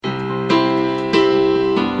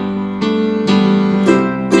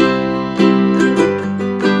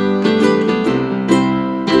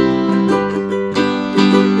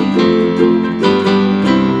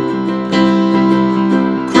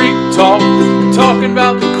Talking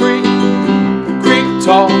about the creek, creek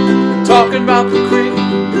talk. Talking about the creek,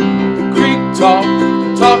 creek talk.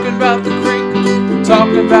 Talking about the creek,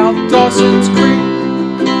 talking about Dawson's Creek.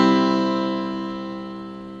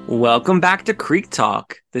 Welcome back to Creek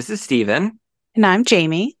Talk. This is Steven. And I'm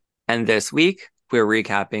Jamie. And this week, we're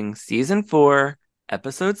recapping Season 4,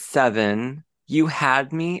 Episode 7, You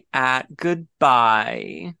Had Me at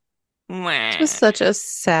Goodbye. It was such a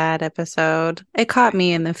sad episode. It caught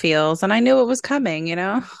me in the feels, and I knew it was coming, you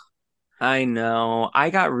know? I know. I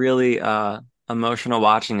got really emotional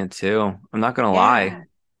watching it, too. I'm not going to lie.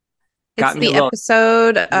 It's the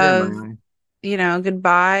episode of,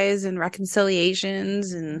 goodbyes and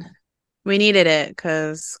reconciliations, and we needed it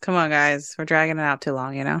because, come on, guys, we're dragging it out too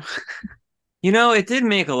long, you know? It did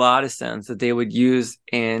make a lot of sense that they would use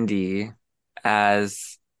Andy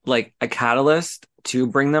as, like, a catalyst to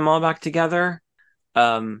bring them all back together.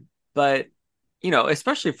 But,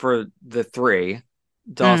 especially for the three,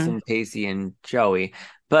 Dawson, Pacey, and Joey.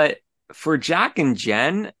 But for Jack and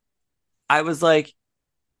Jen, I was like,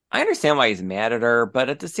 I understand why he's mad at her, but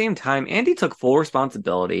at the same time, Andy took full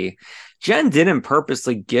responsibility. Jen didn't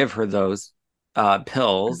purposely give her those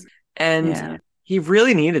pills, and he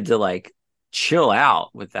really needed to, like, chill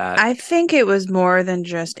out with that. I think it was more than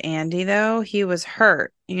just Andy, though. He was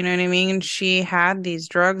hurt. You know what I mean? She had these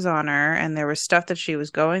drugs on her, and there was stuff that she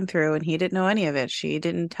was going through, and he didn't know any of it. She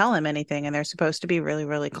didn't tell him anything, and they're supposed to be really,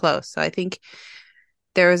 really close. So I think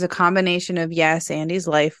there was a combination of, yes, Andy's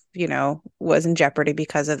life, was in jeopardy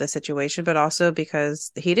because of the situation, but also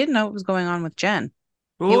because he didn't know what was going on with Jen.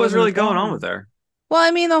 What was really going on with her? Well,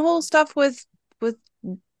 I mean, the whole stuff with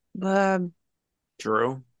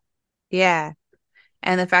Drew. Yeah.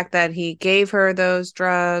 And the fact that he gave her those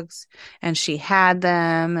drugs and she had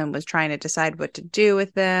them and was trying to decide what to do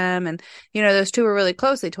with them. And, those two were really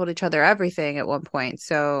close. They told each other everything at one point.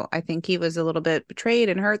 So I think he was a little bit betrayed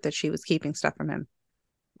and hurt that she was keeping stuff from him.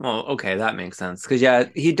 Well, okay, that makes sense. Because,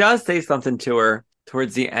 he does say something to her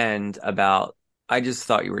towards the end about, I just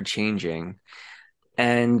thought you were changing.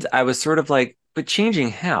 And I was sort of like, but changing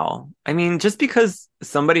how? I mean, just because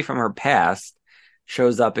somebody from her past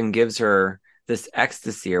shows up and gives her this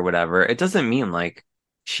ecstasy or whatever, it doesn't mean like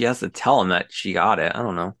she has to tell him that she got it. I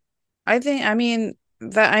don't know.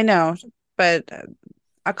 That I know, but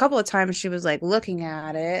a couple of times she was like looking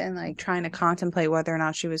at it and like trying to contemplate whether or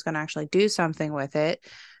not she was going to actually do something with it.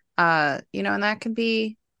 And that could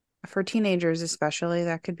be, for teenagers especially,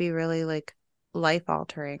 that could be really like life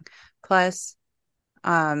altering. Plus,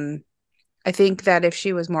 I think that if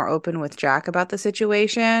she was more open with Jack about the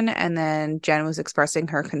situation and then Jen was expressing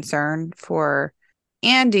her concern for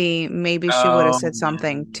Andy, maybe she would have said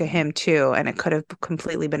something to him too, and it could have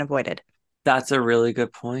completely been avoided. That's a really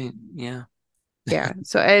good point. Yeah. Yeah.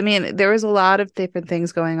 So, I mean, there was a lot of different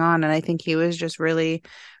things going on, and I think he was just really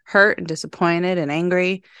hurt and disappointed and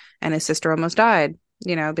angry, and his sister almost died,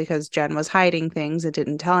 because Jen was hiding things and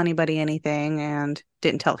didn't tell anybody anything and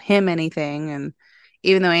didn't tell him anything. And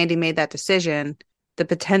even though Andy made that decision, the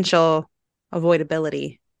potential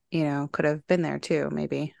avoidability, could have been there too,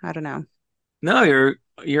 maybe. I don't know. No, you're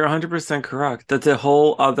 100% correct. That's a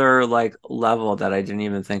whole other like level that I didn't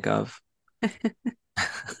even think of.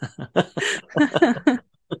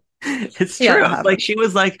 It's true. Yeah. Like she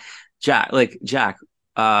was like, Jack,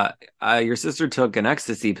 your sister took an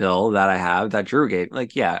ecstasy pill that I have that Drew gave.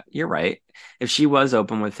 Like, yeah, you're right. If she was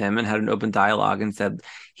open with him and had an open dialogue and said,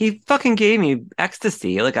 he fucking gave me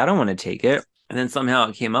ecstasy, like, I don't want to take it. And then somehow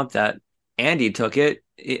it came up that Andy took it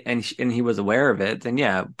and he was aware of it, then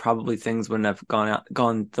yeah, probably things wouldn't have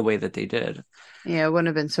gone the way that they did. Yeah, it wouldn't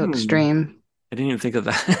have been so extreme. I didn't even think of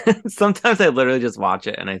that. Sometimes I literally just watch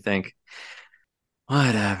it and I think,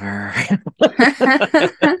 whatever.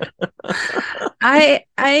 I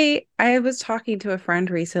was talking to a friend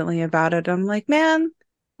recently about it. I'm like, man,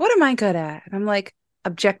 what am I good at? And I'm like,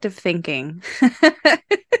 objective thinking.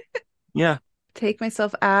 Yeah. Take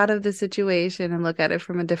myself out of the situation and look at it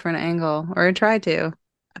from a different angle, or I try to.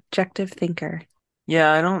 Objective thinker.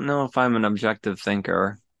 Yeah, I don't know if I'm an objective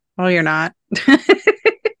thinker. Oh, you're not.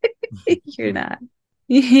 You're not.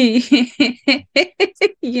 You're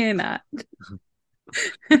not.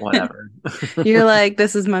 Whatever. You're like,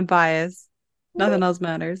 this is my bias. Nothing else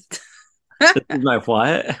matters. This is my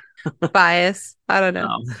what? Bias. I don't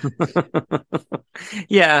know.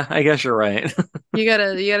 Yeah, I guess you're right. You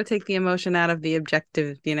gotta take the emotion out of the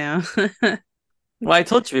objective, Well, I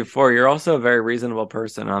told you before, you're also a very reasonable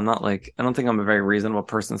person. I don't think I'm a very reasonable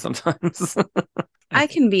person sometimes. I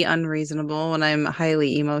can be unreasonable when I'm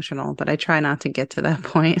highly emotional, but I try not to get to that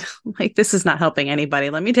point. Like, this is not helping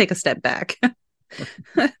anybody. Let me take a step back.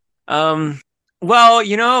 Well,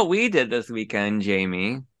 you know what we did this weekend,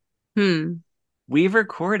 Jamie? Hmm. We've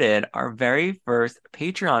recorded our very first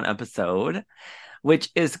Patreon episode, which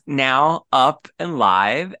is now up and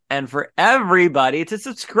live and for everybody to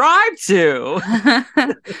subscribe to.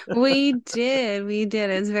 We did.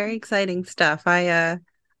 It's very exciting stuff. I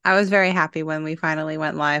was very happy when we finally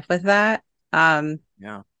went live with that. Um,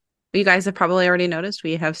 Yeah. you guys have probably already noticed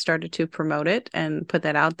we have started to promote it and put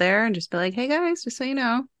that out there and just be like, hey guys, just so you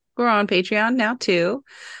know, we're on Patreon now too.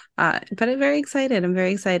 But I'm very excited. I'm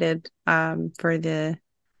very excited for the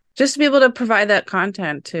just to be able to provide that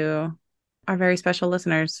content to our very special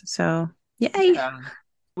listeners. So yay. Yeah.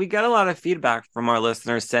 We get a lot of feedback from our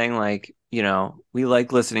listeners saying, like, we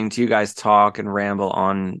like listening to you guys talk and ramble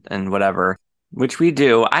on and whatever, which we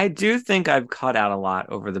do. I do think I've cut out a lot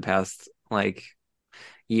over the past, like,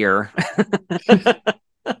 year.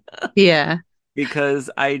 Yeah.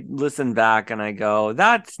 Because I listen back and I go,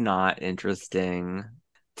 that's not interesting.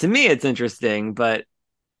 To me, it's interesting, but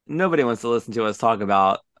nobody wants to listen to us talk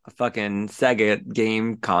about a fucking Sega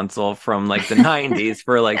game console from like the 90s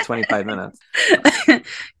for like 25 minutes.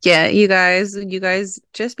 Yeah, you guys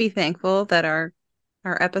just be thankful that our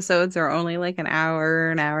episodes are only like an hour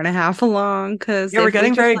and a half long because Yeah, we're if we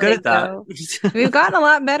getting just very let good it at that. go, we've gotten a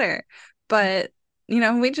lot better. But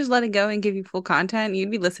we just let it go and give you full content, you'd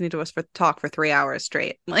be listening to us for talk for 3 hours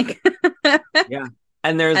straight. Like Yeah.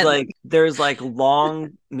 And there's and like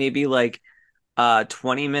long, maybe like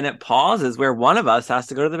 20-minute pauses where one of us has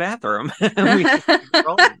to go to the bathroom. And we just keep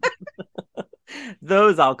rolling.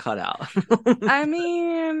 Those I'll cut out. I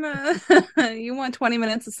mean, you want 20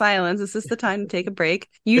 minutes of silence. This is the time to take a break.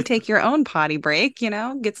 You take your own potty break,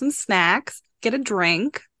 get some snacks, get a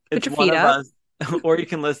drink, put It's your one feet of up. us, or you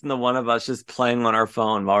can listen to one of us just playing on our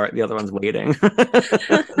phone while the other one's waiting.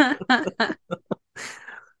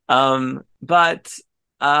 But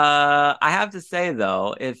I have to say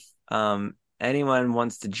though, if anyone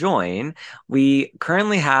wants to join, we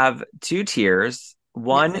currently have two tiers.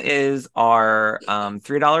 One Yes. is our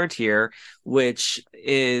 $3 tier, which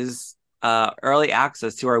is early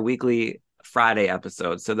access to our weekly Friday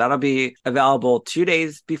episodes. So that'll be available 2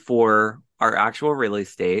 days before our actual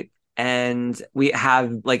release date. And we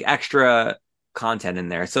have like extra content in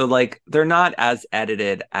there. So like they're not as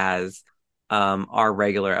edited as our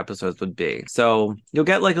regular episodes would be. So you'll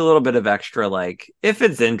get like a little bit of extra, like if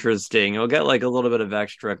it's interesting, you'll get like a little bit of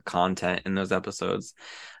extra content in those episodes.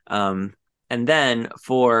 And then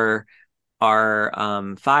for our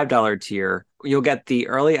 $5 tier, you'll get the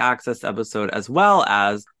early access episode as well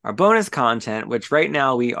as our bonus content, which right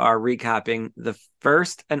now we are recapping the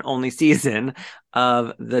first and only season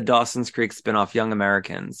of the Dawson's Creek spinoff Young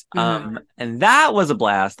Americans. Mhm. And that was a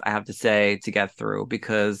blast, I have to say, to get through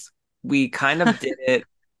because we kind of did it.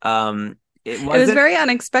 It It was wasn't. very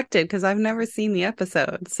unexpected because I've never seen the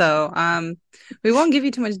episode. So we won't give you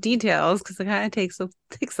too much details because it kind of takes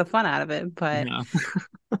the fun out of it. But Yeah.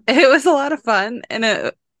 it was a lot of fun and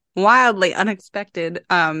a wildly unexpected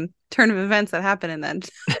turn of events that happened in that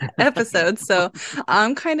episode. So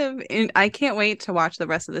I'm I can't wait to watch the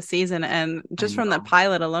rest of the season. And I just from the know.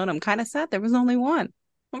 pilot alone, I'm kind of sad there was only one.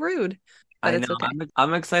 Rude, but I know. it's okay.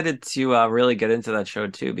 I'm excited to really get into that show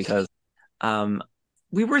too because um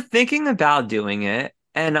we were thinking about doing it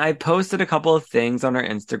and I posted a couple of things on our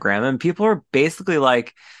Instagram and people were basically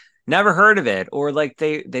like never heard of it or like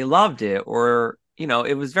they loved it or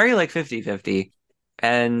it was very like 50-50.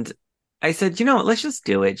 And I said, let's just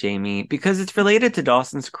do it, Jamie, because it's related to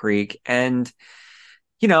Dawson's Creek and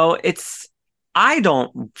it's I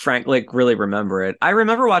don't like really remember it. I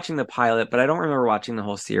remember watching the pilot, but I don't remember watching the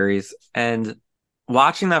whole series. And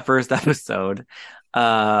watching that first episode,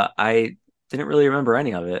 I didn't really remember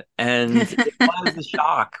any of it. And it was a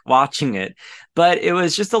shock watching it. But it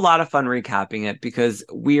was just a lot of fun recapping it because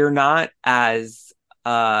we're not as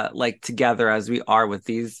like together as we are with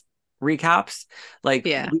these recaps. Like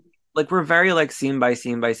Yeah. we're very like scene by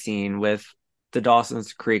scene by scene with the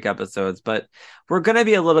Dawson's Creek episodes, but we're going to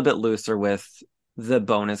be a little bit looser with the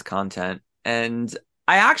bonus content. And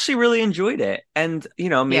I actually really enjoyed it. And,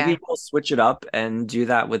 maybe Yeah. we'll switch it up and do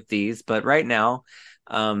that with these. But right now,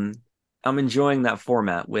 I'm enjoying that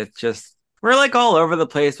format with just, we're like all over the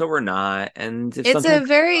place, but we're not. And if It's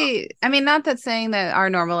something, I mean, not that saying that our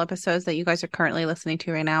normal episodes that you guys are currently listening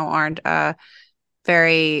to right now aren't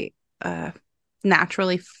very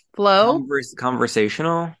naturally flow.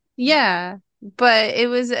 conversational. Yeah, but it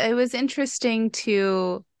was interesting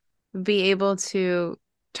to be able to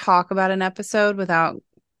talk about an episode without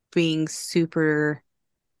being super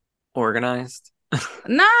Organized.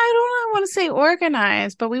 No, I don't want to say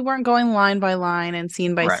organized, but we weren't going line by line and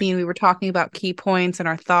scene by Right. scene. We were talking about key points and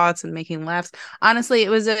our thoughts and making laughs. Honestly, it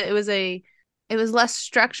was less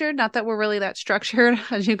structured. Not that we're really that structured,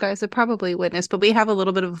 as you guys have probably witnessed, but we have a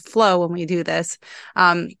little bit of a flow when we do this.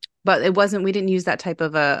 Um, but we didn't use that type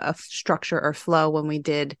of a structure or flow when we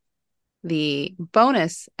did the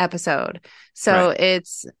bonus episode. So Right.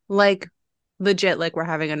 it's like legit like we're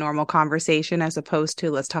having a normal conversation as opposed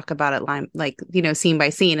to let's talk about it line like scene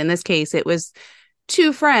by scene. In this case, it was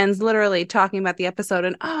two friends literally talking about the episode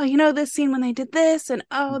and this scene when they did this and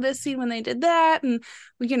this scene when they did that and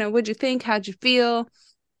what'd you think? How'd you feel?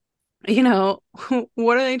 You know,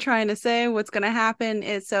 what are they trying to say? What's gonna happen?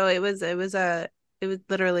 It was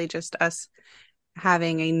literally just us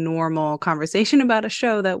having a normal conversation about a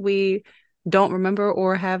show that we don't remember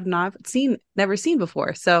or have never seen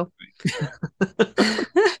before. So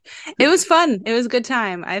it was fun. It was a good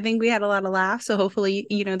time. I think we had a lot of laughs. So hopefully,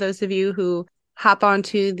 those of you who hop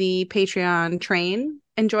onto the Patreon train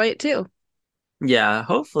enjoy it too. Yeah,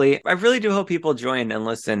 hopefully. I really do hope people join and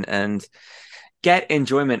listen and get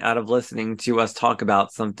enjoyment out of listening to us talk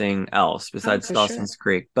about something else Oh, besides for sure. Dawson's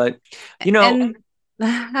Creek. But, you know, And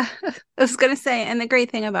I was gonna say, and the great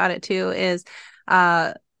thing about it too is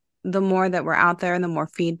uh the more that we're out there and the more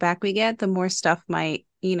feedback we get, the more stuff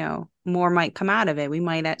more might come out of it. We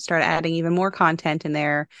might start adding even more content in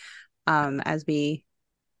there as we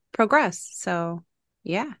progress. So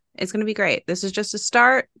yeah, it's gonna be great. This is just a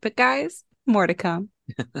start, but guys, more to come.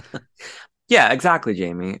 yeah, exactly,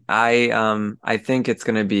 Jamie. I think it's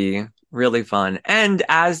going to be really fun. And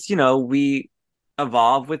as, we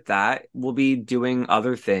evolve with that, we'll be doing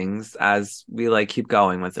other things as we like keep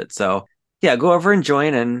going with it. So, yeah, go over and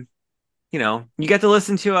join and you get to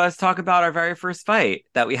listen to us talk about our very first fight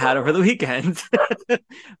that we had over the weekend.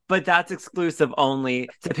 But that's exclusive only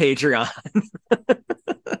to Patreon.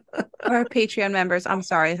 Our Patreon members. I'm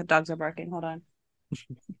sorry, the dogs are barking. Hold on.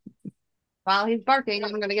 While he's barking,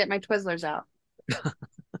 I'm gonna get my Twizzlers out.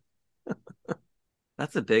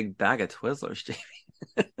 That's a big bag of Twizzlers, Jamie.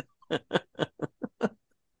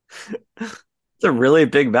 It's a really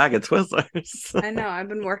big bag of Twizzlers. I know, I've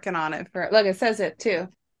been working on it for look, it says it too.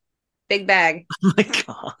 Big bag. Oh my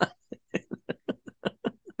God.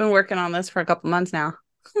 Been working on this for a couple months now.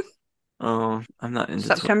 Oh, I'm not into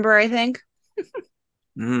Twizzlers. September, I think.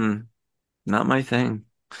 Not my thing.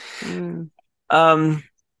 Mm. Um,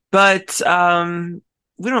 but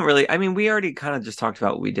we don't really. I mean, we already kind of just talked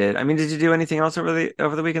about what we did. I mean, did you do anything else over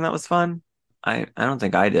the weekend that was fun? I don't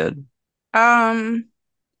think I did. Um,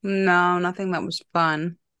 no, nothing that was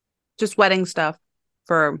fun. Just wedding stuff.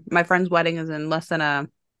 For my friend's wedding is in less than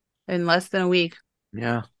a week.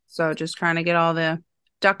 Yeah. So just trying to get all the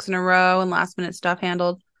ducks in a row and last minute stuff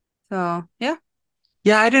handled. So yeah.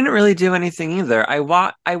 Yeah, I didn't really do anything either. I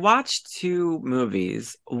watched two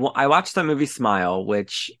movies. I watched the movie Smile,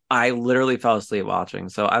 which I literally fell asleep watching,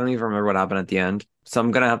 so I don't even remember what happened at the end. So I'm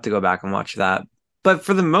gonna have to go back and watch that. But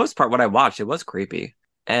for the most part, what I watched, it was creepy.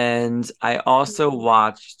 And I also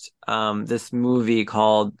watched this movie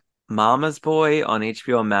called Mama's Boy on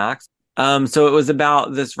HBO Max. So it was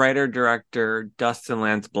about this writer director Dustin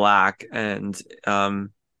Lance Black, and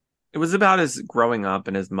it was about his growing up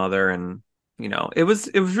and his mother, and it was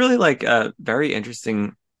really like a very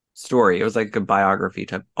interesting story. It was like a biography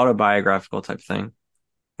type, autobiographical type thing.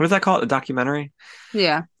 What does that call it? A documentary?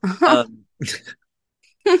 Yeah. Um,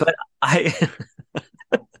 but I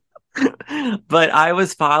but I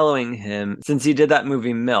was following him since he did that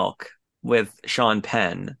movie Milk with Sean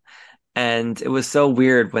Penn. And it was so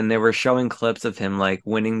weird when they were showing clips of him like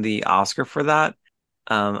winning the Oscar for that.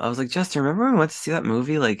 I was like, Justin, remember when we went to see that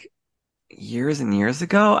movie like years and years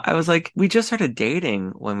ago? I was like, we just started dating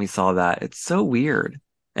when we saw that. It's so weird.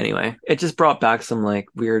 Anyway, it just brought back some like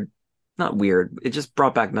weird, not weird, it just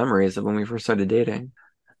brought back memories of when we first started dating.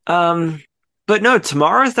 Um, but no,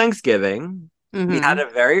 tomorrow's Thanksgiving. We had Mm-hmm.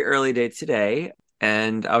 a very early day today,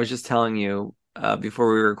 and I was just telling you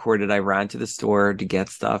before we recorded, I ran to the store to get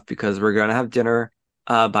stuff because we're gonna have dinner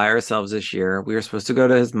by ourselves this year. We were supposed to go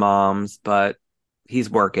to his mom's, but he's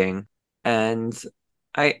working, and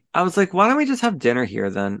I was like, why don't we just have dinner here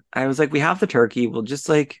then? I was like, we have the turkey. We'll just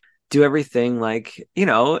like do everything like,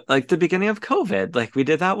 like the beginning of COVID, like we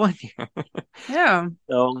did that one year. Yeah.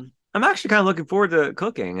 So I'm actually kind of looking forward to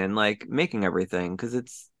cooking and like making everything because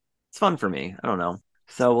it's fun for me. I don't know.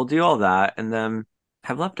 So we'll do all that and then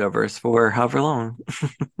have leftovers for however long.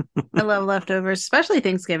 I love leftovers, especially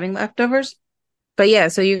Thanksgiving leftovers. But yeah,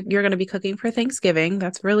 so you're going to be cooking for Thanksgiving.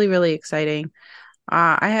 That's really, really exciting.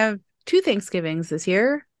 I have two Thanksgivings this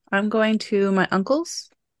year. I'm going to my uncle's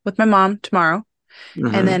with my mom tomorrow.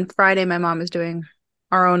 Mhm. And then Friday, my mom is doing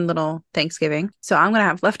our own little Thanksgiving. So I'm going to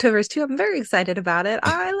have leftovers too. I'm very excited about it.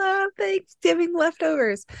 I love Thanksgiving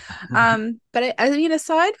leftovers. But I mean,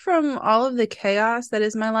 aside from all of the chaos that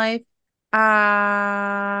is my life,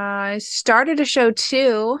 I started a show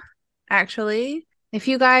too, actually. If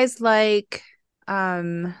you guys like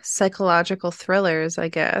psychological thrillers, I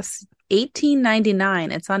guess.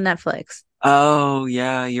 1899. It's on Netflix. Oh,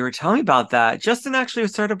 yeah, you were telling me about that. Justin actually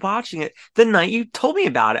started watching it the night you told me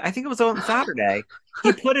about it. I think it was on Saturday.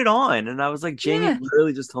 He put it on, and I was like, Jamie Yeah,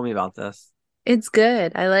 literally just told me about this. it's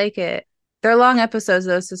good. I like it. They're long episodes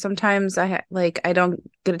though, so sometimes I don't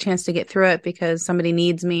get a chance to get through it because somebody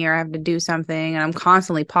needs me or I have to do something and I'm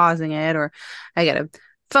constantly pausing it, or I get a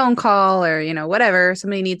phone call or whatever,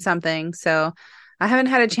 somebody needs something. So I haven't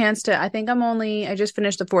had a chance to. I just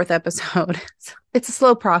finished the fourth episode. So it's a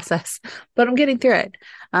slow process, but I'm getting through it.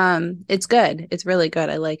 It's good. It's really good.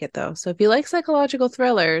 I like it though. So if you like psychological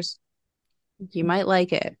thrillers, you might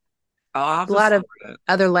like it. I'll have A to lot of start it.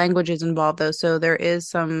 other languages involved though, so there is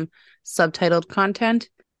some subtitled content,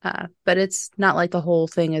 but it's not like the whole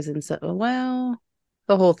thing is the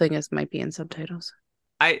whole thing is might be in subtitles.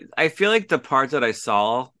 I feel like the parts that I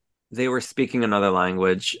saw, they were speaking another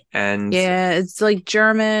language, and Yeah, it's like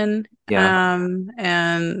German, yeah,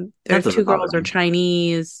 and that their two doesn't bother girls are me.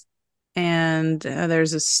 Chinese, and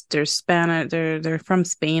there's Spanish. They're from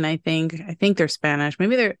Spain, I think. I think they're Spanish.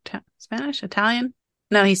 Maybe they're Spanish, Italian.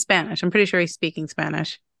 No, he's Spanish. I'm pretty sure he's speaking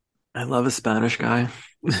Spanish. I love a Spanish guy.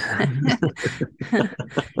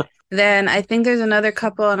 Then I think there's another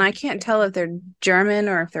couple, and I can't tell if they're German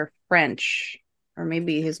or if they're French, or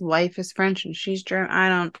maybe his wife is French and she's German. I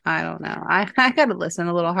don't know. I gotta listen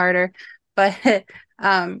a little harder, but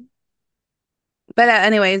um,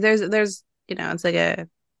 anyways, there's it's like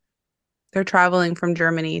they're traveling from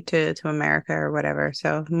Germany to America or whatever,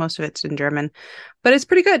 so most of it's in German, but it's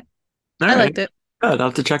pretty good. All I right. liked it. Good. I'll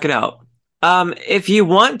have to check it out. If you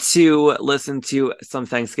want to listen to some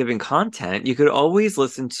Thanksgiving content, you could always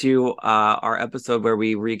listen to our episode where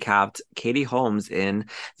we recapped Katie Holmes in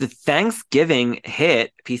the Thanksgiving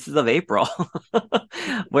hit Pieces of April,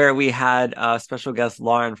 where we had special guest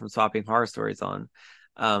Lauren from Swapping Horror Stories on.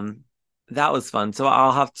 Um, that was fun. So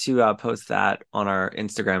I'll have to post that on our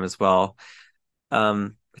Instagram as well.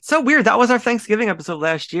 It's so weird. That was our Thanksgiving episode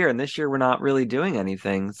last year, and this year we're not really doing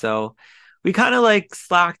anything. So we kind of like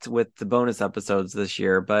slacked with the bonus episodes this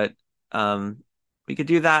year, but we could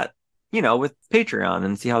do that, with Patreon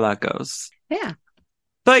and see how that goes. Yeah,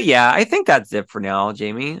 But yeah, I think that's it for now,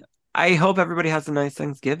 Jamie. I hope everybody has a nice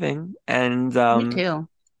Thanksgiving, and me too.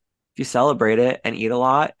 if you celebrate it and eat a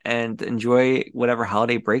lot and enjoy whatever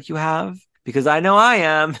holiday break you have, because I know I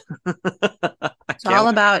am. I It's can't all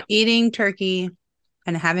wait. about eating turkey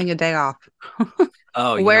and having a day off.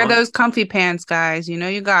 Oh, Wear those comfy pants, guys. You know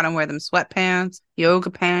you got them. Wear them sweatpants, yoga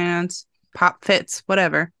pants, pop fits,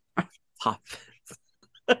 whatever. Pop.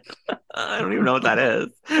 I don't even know what that is.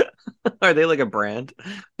 Are they like a brand?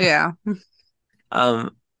 Yeah.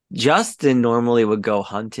 Um, Justin normally would go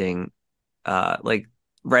hunting, like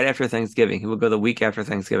right after Thanksgiving. He would go the week after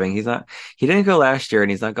Thanksgiving. He didn't go last year and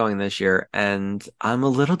he's not going this year. And I'm a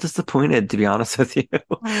little disappointed, to be honest with you.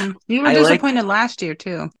 You were I like, disappointed last year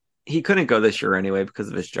too. he couldn't go this year anyway because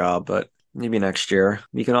of his job, but maybe next year.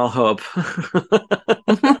 We can all hope.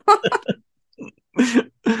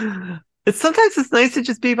 Sometimes it's nice to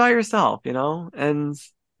just be by yourself, and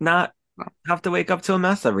not have to wake up to a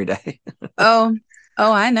mess every day Oh,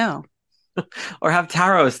 I know. or have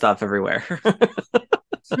tarot stuff everywhere. I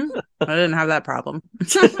didn't have that problem.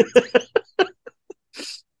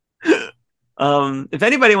 If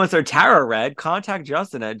anybody wants their tarot read, contact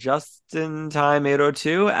Justin at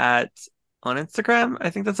JustinTime802 on Instagram. I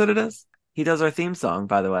think that's what it is. He does our theme song,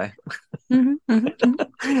 by the way. All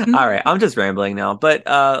right, I'm just rambling now, but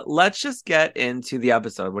let's just get into the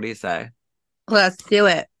episode. What do you say? Let's do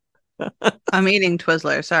it. I'm eating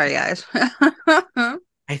Twizzlers. Sorry, guys.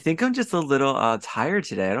 I think I'm just a little tired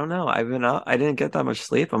today. I don't know. I've been up. I didn't get that much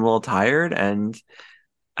sleep. I'm a little tired, and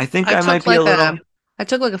I think I might be a little. I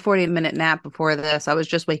took like a 40-minute nap before this. I was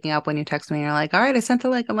just waking up when you texted me. And you're like, all right, I sent the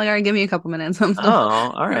link. I'm like, all right, give me a couple minutes. I'm still,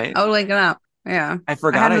 All right. I was waking up. Yeah. I I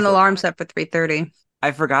forgot had an alarm set for 3:30. I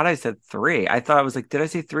forgot I said 3. I thought I was like, did I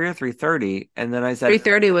say 3 or 3:30? And then I said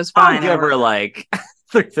 3:30 was I'll fine. give her like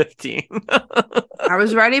 3:15. I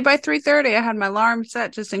was ready by 3:30. I had my alarm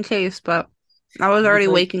set just in case, but I was already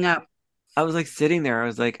waking up. I was like sitting there. I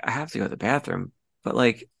was like, I have to go to the bathroom, but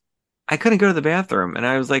like I couldn't go to the bathroom, and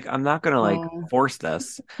I was like, I'm not gonna like force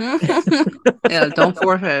this. Yeah, don't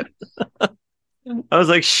force it. I was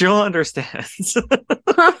like, she'll understand.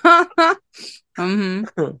 Mm-hmm.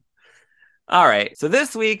 All right. So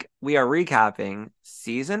this week we are recapping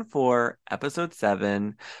season 4, episode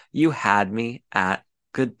 7. You Had Me at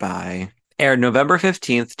Goodbye. Aired November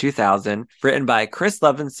 15th, 2000. Written by Chris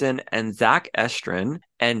Levinson and Zach Estrin,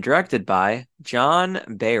 and directed by John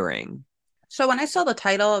Behring. So when I saw the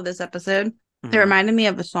title of this episode, Mhm. it reminded me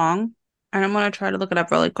of a song, and I'm gonna try to look it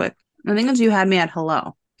up really quick. I think it's "You Had Me at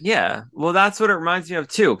Hello." Yeah. Well, that's what it reminds me of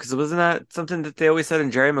too, because wasn't that something that they always said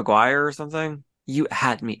in Jerry Maguire or something? You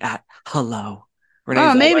had me at hello. Renee Oh,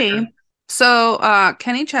 Zellweger. maybe. So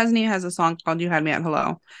Kenny Chesney has a song called "You Had Me at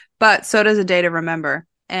Hello," but so does "A Day to Remember,"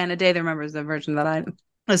 and "A Day to Remember" is the version that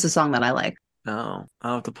is the song that I like. Oh,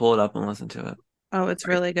 I'll have to pull it up and listen to it. Oh, it's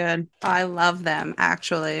really good. I love them,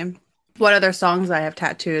 actually. What other songs I have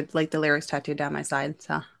tattooed, like the lyrics tattooed down my side,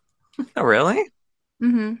 so. Oh, really?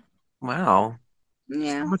 Mm-hmm. Wow.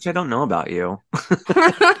 Yeah. How much I don't know about you.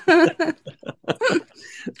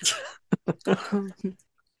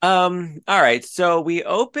 All right. So we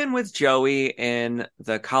open with Joey in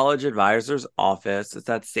the college advisor's office. It's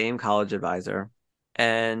that same college advisor.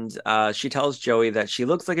 And she tells Joey that she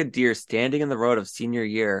looks like a deer standing in the road of senior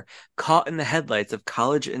year, caught in the headlights of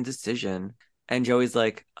college indecision. And Joey's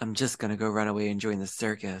like, I'm just gonna go run away and join the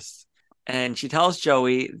circus. And she tells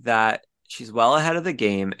Joey that she's well ahead of the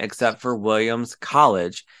game, except for Williams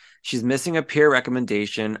College. She's missing a peer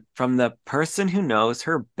recommendation from the person who knows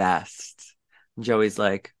her best. Joey's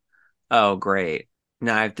like, oh, great.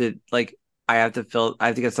 Now I have to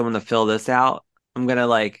get someone to fill this out. I'm gonna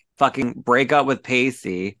like fucking break up with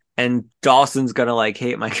Pacey, and Dawson's gonna like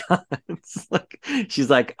hate my guts. Like, she's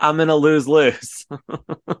like, I'm gonna lose.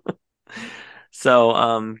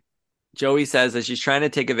 So, Joey says that she's trying to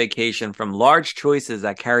take a vacation from large choices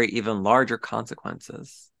that carry even larger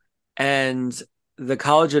consequences. And the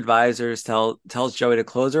college advisors tells Joey to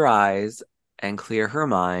close her eyes and clear her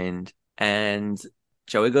mind. And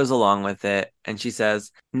Joey goes along with it. And she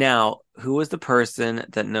says, now, who is the person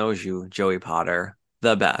that knows you, Joey Potter,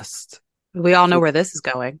 the best? We all know where this is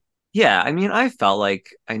going. Yeah, I mean, I felt like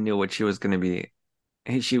I knew what she was going to be.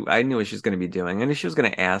 I knew what she was going to be doing. And if she was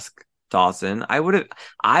going to ask Dawson, I would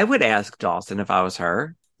ask Dawson if I was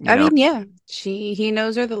her. I mean, yeah, he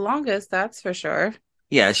knows her the longest, that's for sure.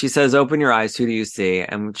 Yeah, she says, open your eyes, who do you see?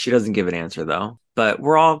 And she doesn't give an answer though. But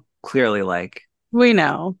we're all clearly like, we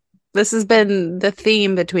know. This has been the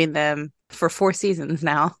theme between them for 4 seasons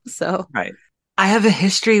now. So right. I have a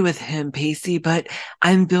history with him, Pacey, but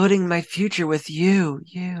I'm building my future with you.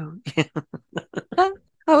 I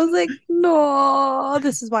was like, no,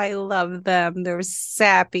 this is why I love them. They're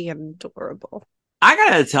sappy and adorable. I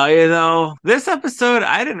gotta tell you though, this episode,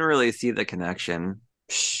 I didn't really see the connection.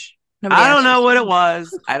 Shh. I don't know what it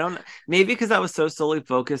was. I don't maybe because I was so solely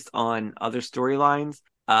focused on other storylines.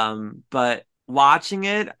 But watching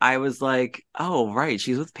it, I was like, oh right,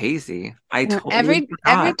 she's with Pacey. I totally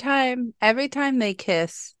forgot. every time they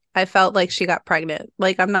kiss, I felt like she got pregnant.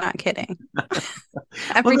 Like, I'm not kidding.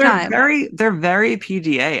 Every time. They're very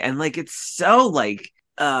PDA, and like it's so like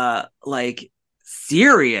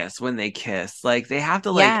serious when they kiss. Like they have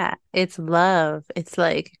to like, yeah, it's love. It's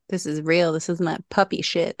like, this is real. This isn't that puppy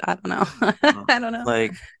shit. I don't know. I don't know.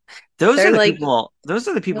 Like those are the like,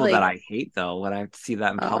 people like, that I hate though when I see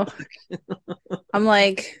that in public. I'm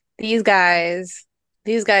like, these guys,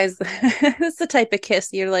 that's the type of kiss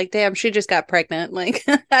you're like, damn, she just got pregnant. Like,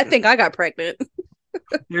 I think I got pregnant.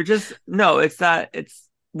 You're just it's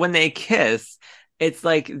when they kiss, it's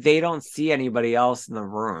like they don't see anybody else in the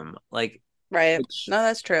room. Like, right. No,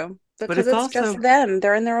 that's true. Because it's also just them.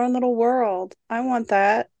 They're in their own little world. I want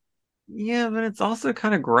that. Yeah, but it's also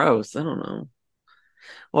kind of gross. I don't know.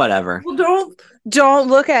 Whatever. Well, don't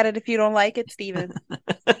look at it if you don't like it, Steven.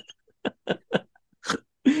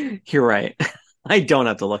 You're right. I don't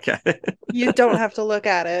have to look at it. You don't have to look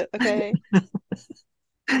at it, okay?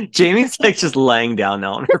 Jamie's like just laying down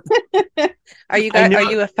now on her. Are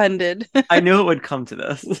you offended? I knew it would come to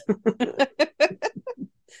this.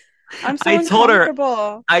 I'm so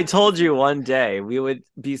uncomfortable. I told you one day we would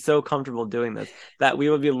be so comfortable doing this that we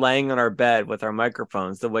would be laying on our bed with our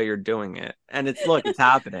microphones the way you're doing it. And it's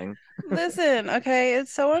happening. Listen, okay,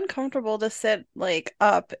 it's so uncomfortable to sit like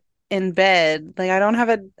up in bed. Like, I don't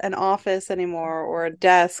have an office anymore or a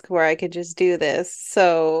desk where I could just do this.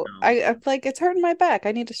 So I'm like, it's hurting my back.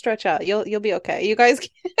 I need to stretch out. You'll be okay. You guys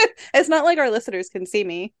it's not like our listeners can see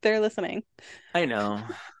me. They're listening. I know.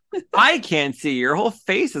 I can't see. Your whole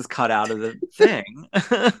face is cut out of the thing.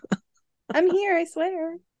 I'm here, I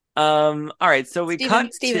swear. All right, so we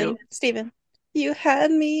Steven. You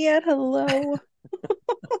had me at hello.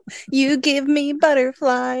 You give me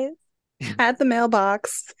butterflies at the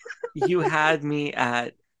mailbox. You had me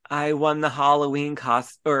at I won the Halloween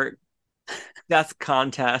death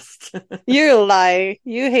contest. You lie.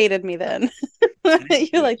 You hated me then. I didn't You're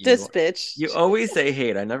hate like, you. this bitch. You always say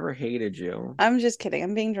hate. I never hated you. I'm just kidding.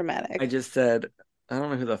 I'm being I dramatic. just said I don't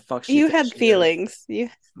know who the fuck she You thinks had she is. feelings. You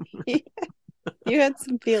you had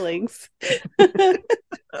some feelings.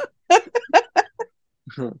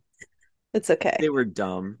 It's okay. They were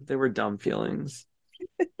dumb. They were dumb feelings.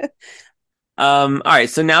 All right,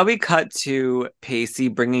 so now we cut to Pacey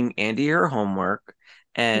bringing Andy her homework,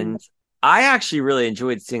 and I actually really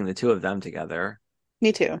enjoyed seeing the two of them together.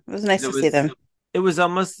 Me too. It was nice It to see them. it was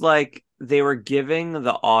almost like they were giving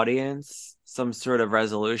the audience some sort of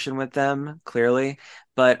resolution with them, clearly,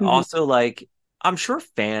 but Mhm. also like I'm sure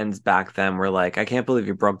fans back then were like, I can't believe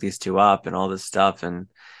you broke these two up and all this stuff, and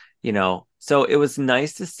so it was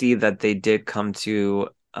nice to see that they did come to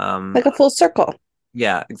Like a full circle.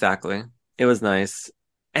 yeah, exactly. It was nice.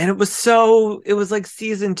 And it was like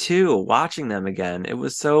season two, watching them again. It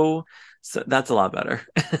was so that's a lot better.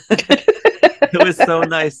 It was so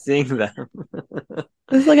nice seeing them.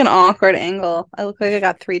 This is like an awkward angle. I look like I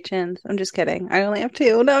got 3 chins. I'm just kidding. I only have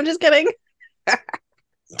 2. No, I'm just kidding.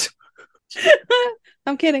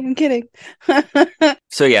 I'm kidding. I'm kidding.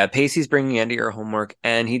 So yeah, Pacey's bringing Andy her homework,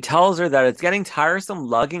 and he tells her that it's getting tiresome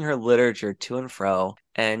lugging her literature to and fro,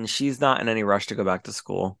 and she's not in any rush to go back to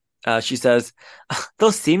school. She says,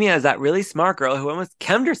 they'll see me as that really smart girl who almost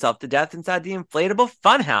chemmed herself to death inside the inflatable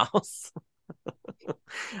funhouse.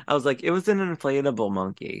 I was like, it was an inflatable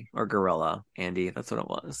monkey or gorilla, Andy. That's what it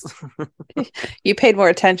was. You paid more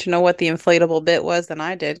attention to what the inflatable bit was than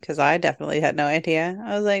I did because I definitely had no idea.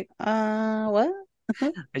 I was like, what?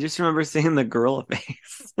 I just remember seeing the gorilla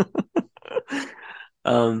face.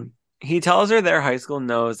 He tells her their high school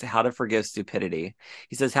knows how to forgive stupidity.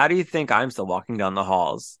 He says, how do you think I'm still walking down the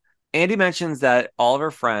halls? Andy mentions that all of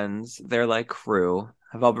her friends, their like crew,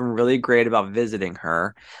 have all been really great about visiting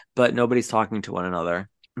her, but nobody's talking to one another.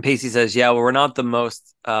 And Pacey says, yeah, well, we're not the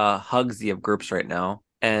most hugsy of groups right now.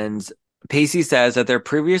 And Pacey says that their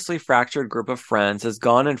previously fractured group of friends has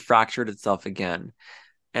gone and fractured itself again.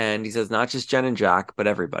 And he says, not just Jen and Jack, but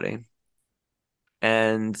everybody.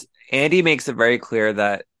 And Andy makes it very clear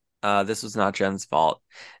that this was not Jen's fault.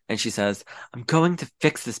 And she says, I'm going to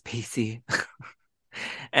fix this, Pacey.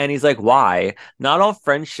 And he's like, why? Not all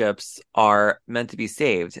friendships are meant to be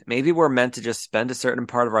saved. Maybe we're meant to just spend a certain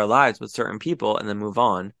part of our lives with certain people and then move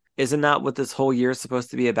on. Isn't that what this whole year is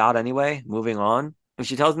supposed to be about anyway? Moving on? And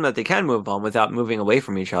she tells him that they can move on without moving away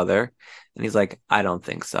from each other. And he's like, I don't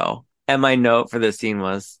think so. And my note for this scene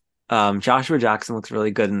was, Joshua Jackson looks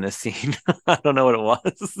really good in this scene. I don't know what it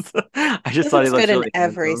was. I just He thought he looks looked good in really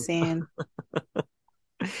every handsome. scene.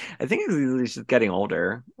 I think he's just getting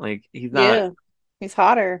older. Like he's not. Yeah, he's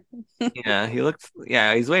hotter. Yeah, he looks.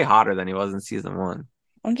 Yeah, he's way hotter than he was in season one.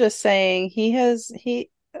 I'm just saying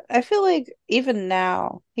I feel like even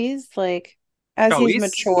now he's like as Oh, he's he's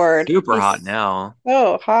matured, super he's hot now.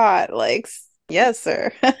 so hot. Like, yes,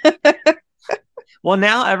 sir. Well,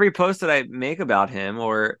 now every post that I make about him,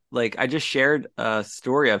 or like I just shared a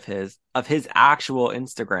story of his actual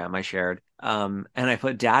Instagram I shared, and I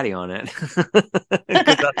put "daddy" on it because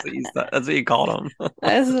that's what you called him.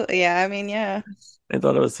 Yeah, I mean, yeah. I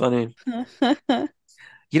thought it was funny.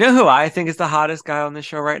 You know who I think is the hottest guy on the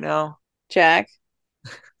show right now? Jack.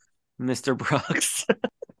 Mr. Brooks.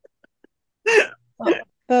 The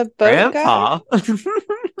boat Grandpa. guy?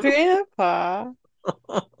 Grandpa.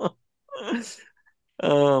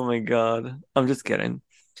 Oh my God. I'm just kidding.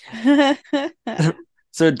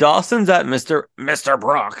 So Dawson's at Mr.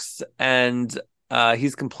 Brooks, and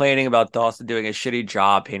he's complaining about Dawson doing a shitty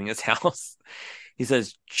job painting his house. He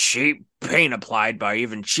says, cheap paint applied by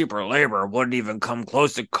even cheaper labor wouldn't even come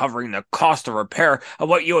close to covering the cost of repair of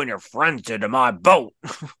what you and your friends did to my boat.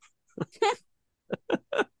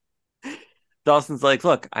 Dawson's like,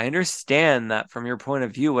 look, I understand that from your point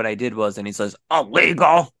of view, what I did was, and he says,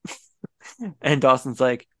 illegal. And Dawson's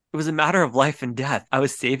like, it was a matter of life and death. I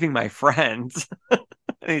was saving my friends. And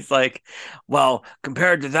he's like, well,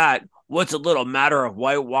 compared to that, what's a little matter of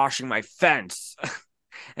whitewashing my fence?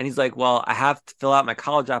 And he's like, well, I have to fill out my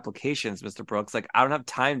college applications, Mr. Brooks. Like, I don't have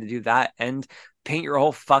time to do that and paint your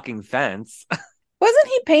whole fucking fence. Wasn't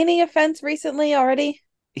he painting a fence recently already?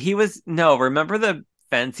 Remember the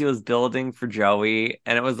fence he was building for Joey?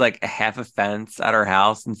 And it was like a half a fence at her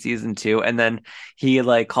house in season 2. And then he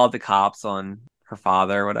like called the cops on her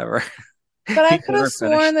father or whatever. But I He could have never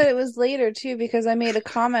sworn finished. that it was later too, because I made a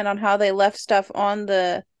comment on how they left stuff on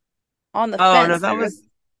the Oh no, fence. that was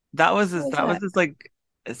that was What his was that was that? his like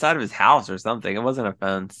side of his house or something. It wasn't a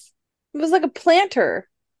fence. It was like a planter.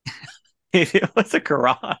 It was a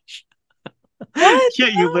garage. What? Yeah,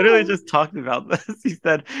 you literally No. just talked about this. He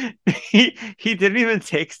said he didn't even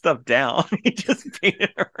take stuff down. He just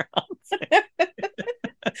painted around.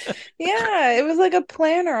 Yeah, it was like a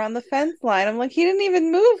planner on the fence line. I'm like, he didn't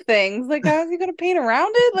even move things. Like, how is he gonna paint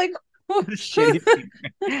around it? Like, Shitty painter.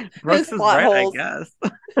 his Brooks is plot right, I holes. guess.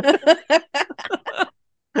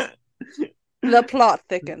 The plot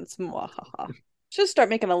thickens. Mwahaha. Should start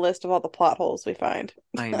making a list of all the plot holes we find.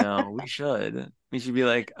 I know, we should. We should be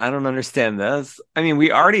like, I don't understand this. I mean,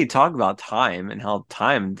 we already talked about time and how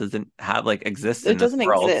time doesn't have like exist It in this doesn't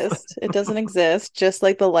world. exist. It doesn't exist, just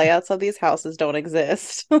like the layouts of these houses don't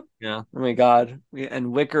exist. Yeah. Oh my God.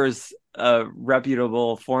 And Wicker's a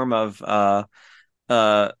reputable form of oh,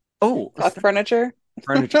 Fuck furniture.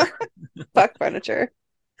 furniture. Fuck furniture.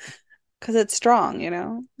 Because it's strong, you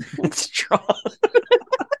know? It's strong.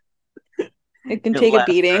 It can It take a lasts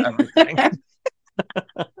for beating. everything.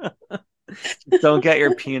 Don't get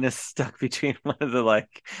your penis stuck between one of the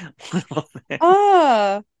like little things.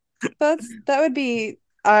 Ah, that would be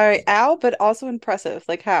ow, but also impressive.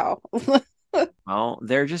 Like how? Well,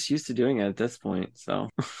 they're just used to doing it at this point. So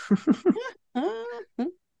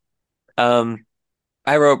um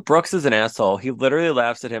I wrote Brooks is an asshole. He literally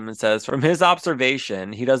laughs at him and says, from his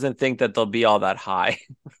observation, he doesn't think that they'll be all that high.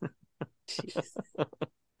 Jeez.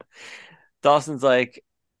 Dawson's like,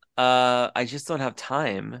 I just don't have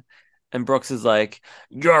time. And Brooks is like,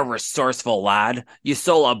 you're a resourceful lad. You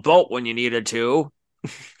stole a boat when you needed to.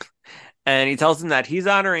 And he tells him that he's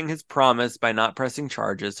honoring his promise by not pressing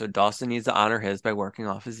charges. So Dawson needs to honor his by working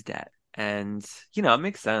off his debt. And, it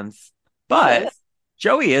makes sense. But Yes.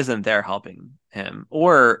 Joey isn't there helping him,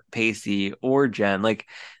 or Pacey, or Jen. Like,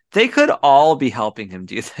 they could all be helping him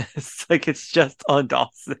do this. Like, it's just on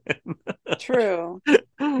Dawson. True.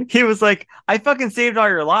 He was like, I fucking saved all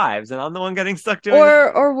your lives, and I'm the one getting stuck doing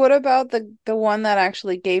this. Or what about the one that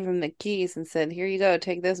actually gave him the keys and said, "Here you go,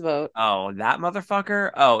 take this boat." Oh, that motherfucker.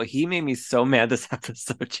 Oh, he made me so mad this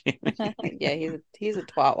episode, Jamie. Yeah, he's a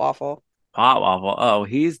twat waffle. Hot waffle. Oh,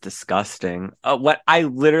 he's disgusting. What I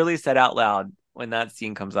literally said out loud when that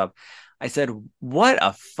scene comes up, I said, what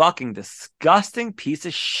a fucking disgusting piece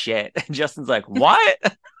of shit. And Justin's like, what?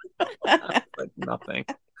 Like, nothing.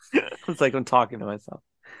 It's like I'm talking to myself.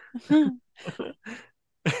 It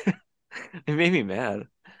made me mad.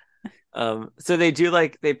 So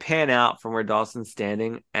they pan out from where Dawson's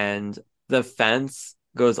standing, and the fence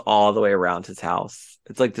goes all the way around his house.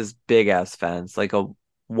 It's like this big ass fence, like a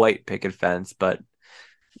white picket fence, but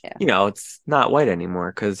Yeah. it's not white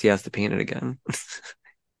anymore because he has to paint it again.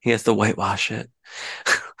 He has to whitewash it.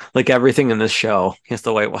 Like everything in this show, he has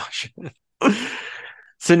to whitewash it.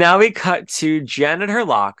 So now we cut to Jen at her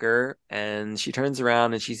locker, and she turns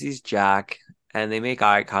around and she sees Jack, and they make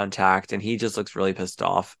eye contact, and he just looks really pissed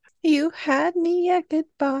off. You had me at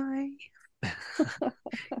goodbye.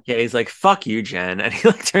 Yeah, he's like, fuck you, Jen. And he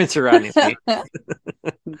like turns around and,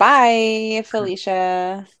 Bye,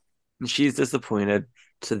 Felicia. and she's disappointed.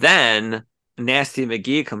 So then Nasty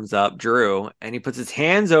McGee comes up, Drew, and he puts his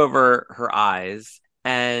hands over her eyes,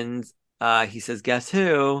 and he says, guess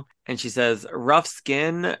who? And she says, rough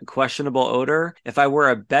skin, questionable odor. If I were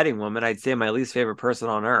a betting woman, I'd say my least favorite person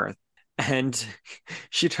on earth. And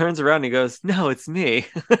she turns around and he goes, no, it's me.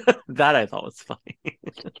 That I thought was funny.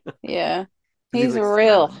 Yeah. He's He's like, a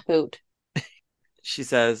real hoot. she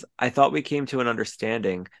says, I thought we came to an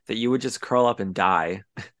understanding that you would just curl up and die.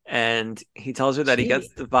 And he tells her that he gets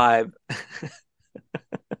the vibe.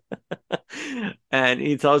 And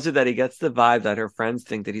he tells her that he gets the vibe that her friends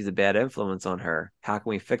think that he's a bad influence on her. How can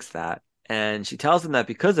we fix that? And she tells him that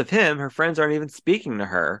because of him, her friends aren't even speaking to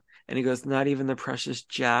her. And he goes, not even the precious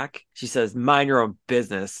Jack. She says, mind your own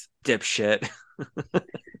business, dipshit.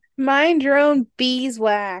 Mind your own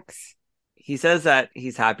beeswax. He says that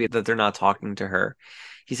he's happy that they're not talking to her.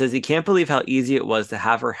 He says he can't believe how easy it was to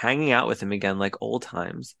have her hanging out with him again like old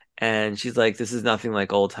times. And she's like, this is nothing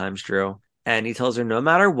like old times, Drew. And he tells her no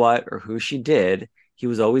matter what or who she did, he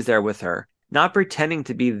was always there with her, not pretending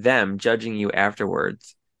to be them judging you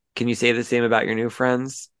afterwards. Can you say the same about your new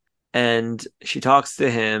friends? And she talks to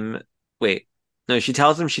him. Wait, no, she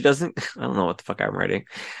tells him she doesn't. I don't know what the fuck I'm writing.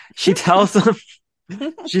 She tells him.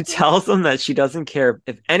 She tells him that she doesn't care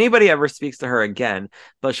if anybody ever speaks to her again,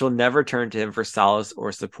 but she'll never turn to him for solace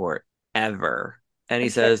or support, ever. And he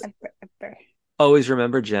says, always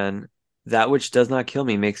remember, Jen, that which does not kill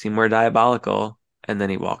me makes me more diabolical. And then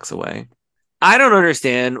he walks away. I don't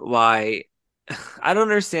understand why. I don't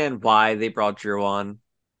understand why they brought Drew on.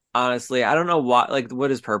 Honestly, I don't know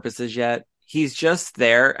what his purpose is yet. He's just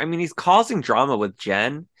there. I mean, he's causing drama with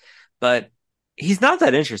Jen, but he's not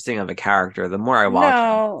that interesting of a character the more I watch him.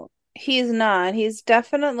 No, he's not. He's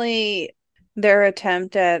definitely their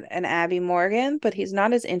attempt at an Abby Morgan, but he's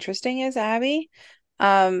not as interesting as Abby.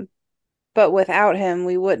 Um, but without him,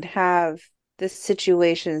 we wouldn't have the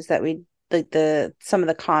situations that we like the some of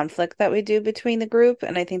the conflict that we do between the group.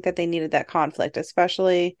 And I think that they needed that conflict,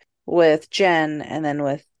 especially with Jen and then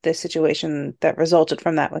with the situation that resulted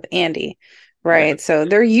from that with Andy. Yeah. Right. So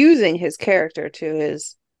they're using his character to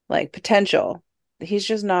his like potential. He's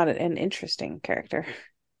just not an interesting character.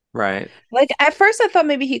 Right. Like at first I thought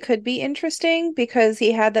maybe he could be interesting because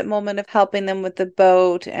he had that moment of helping them with the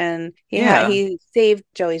boat and Yeah. he saved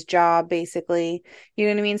Joey's job basically. You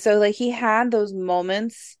know what I mean? So like he had those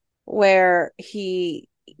moments where he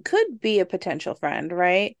could be a potential friend,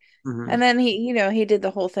 right? Hmm. And then he did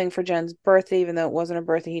the whole thing for Jen's birthday, even though it wasn't a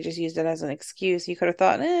birthday, he just used it as an excuse. You could have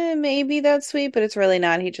thought, maybe that's sweet, but it's really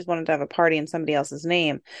not. He just wanted to have a party in somebody else's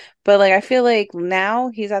name. But like I feel like now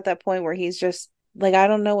he's at that point where he's just like, I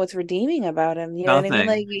don't know what's redeeming about him. You know what I mean?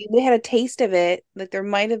 Like Nothing. we had a taste of it. Like there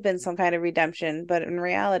might have been some kind of redemption, but in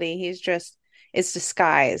reality, it's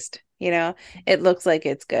disguised, It looks like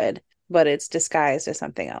it's good, but it's disguised as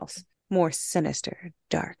something else. More sinister,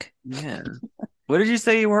 dark. Yeah. What did you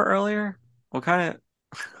say you were earlier? What kind of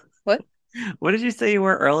What? what did you say you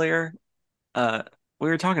were earlier? Uh, we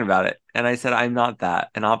were talking about it, and I said I'm not that.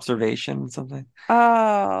 An observation, something.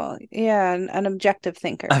 Oh, yeah, an objective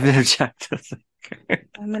thinker. I've been objective.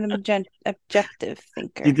 I'm an objective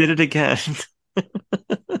You thinker. did it again.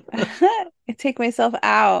 I take myself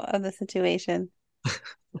out of the situation.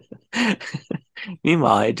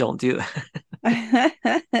 Meanwhile, I don't do that.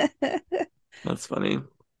 That's funny.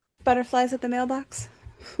 Butterflies at the mailbox.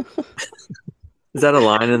 Is that a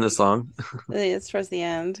line in the song? It's towards the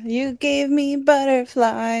end. You gave me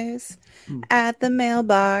butterflies at the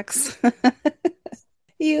mailbox.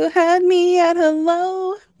 You had me at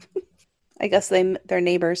hello. I guess they're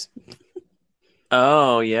neighbors.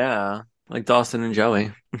 Oh yeah, like Dawson and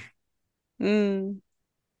Joey. Mm.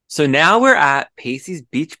 So now we're at Pacey's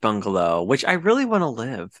beach bungalow, which I really want to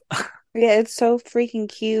live. Yeah, it's so freaking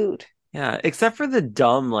cute. Yeah, except for the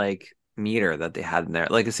dumb like meter that they had in there.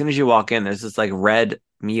 Like as soon as you walk in, there's this like red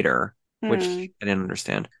meter, which Hmm. I didn't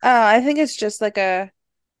understand. I think it's just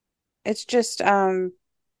it's just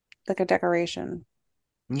like a decoration.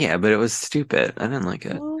 Yeah, but it was stupid. I didn't like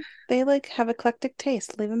it. Well, they like have eclectic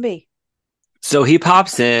taste. Leave them be. So he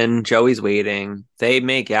pops in, Joey's waiting. They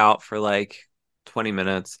make out for like 20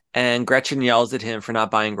 minutes, and Gretchen yells at him for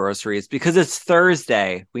not buying groceries because it's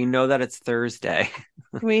Thursday. We know that it's Thursday.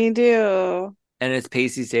 We do. And it's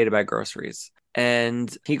Pacey's day to buy groceries.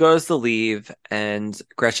 And he goes to leave, and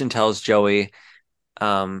Gretchen tells Joey,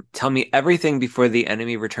 tell me everything before the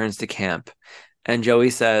enemy returns to camp. And Joey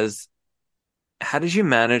says, how did you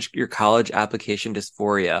manage your college application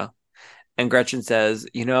dysphoria? And Gretchen says,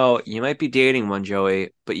 you might be dating one,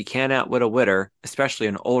 Joey, but you can't outwit a witter, especially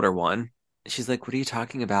an older one. She's like, what are you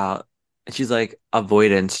talking about? And she's like,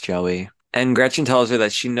 avoidance, Joey. And Gretchen tells her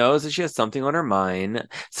that she knows that she has something on her mind,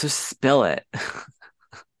 so spill it.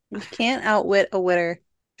 You can't outwit a witter.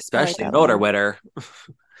 I like Especially an that older line. witter.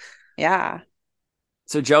 Yeah.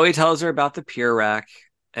 So Joey tells her about the pier wreck,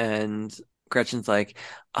 and Gretchen's like,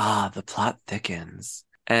 the plot thickens.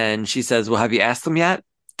 And she says, well, have you asked them yet?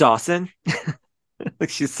 Dawson?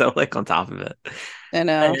 Like she's so like on top of it. I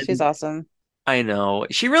know. She's And awesome. I know.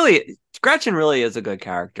 Gretchen really is a good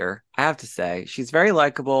character. I have to say. She's very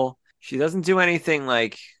likable. She doesn't do anything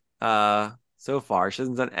like so far. She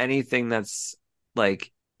hasn't done anything that's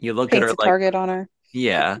like you look at Paints her a like, target on her.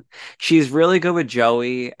 yeah. She's really good with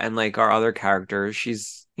Joey and like our other characters.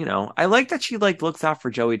 I like that she like looks out for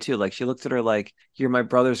Joey too. Like she looks at her like you're my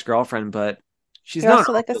brother's girlfriend, but she's You're known her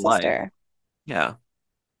also all like a her life. sister. Yeah.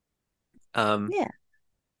 Um Yeah.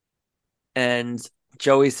 And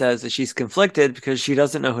Joey says that she's conflicted because she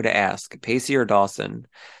doesn't know who to ask, Pacey or Dawson.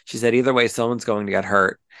 She said either way, someone's going to get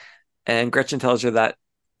hurt. And Gretchen tells her that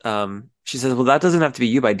she says, well, that doesn't have to be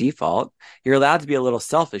you by default. You're allowed to be a little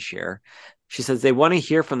selfish here. She says they want to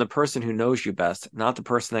hear from the person who knows you best, not the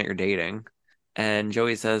person that you're dating. And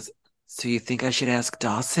Joey says, so you think I should ask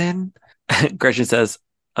Dawson? Gretchen says,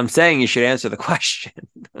 I'm saying you should answer the question.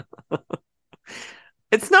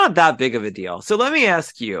 It's not that big of a deal. So let me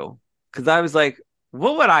ask you, because I was like,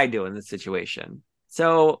 what would I do in this situation?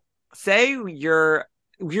 So say you're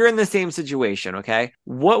in the same situation, okay?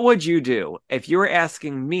 What would you do if you were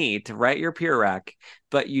asking me to write your peer rec,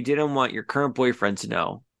 but you didn't want your current boyfriend to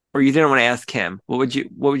know, or you didn't want to ask him? What would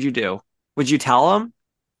you do? Would you tell him?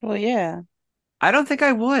 Well, yeah. I don't think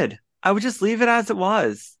I would. I would just leave it as it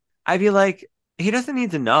was. I'd be like, he doesn't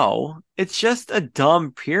need to know. It's just a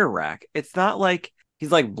dumb peer rec. It's not like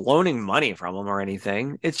he's like loaning money from him or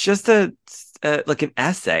anything. It's just like an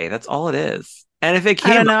essay. That's all it is. And if it I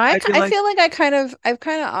came don't know. up, I, I'd be I like, feel like I've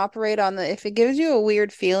kind of operate on the if it gives you a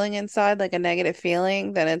weird feeling inside, like a negative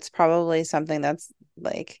feeling, then it's probably something that's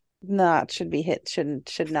like not should be hit,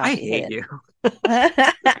 should not I be hate hit. you.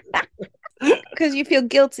 Because you feel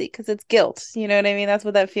guilty because it's guilt. You know what I mean? That's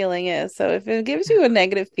what that feeling is. So if it gives you a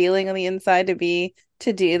negative feeling on the inside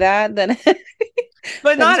to do that, then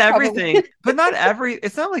But then not it's probably everything. But not every.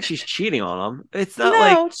 It's not like she's cheating on him. It's not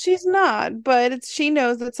like, no, she's not. But she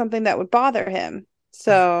knows that's something that would bother him.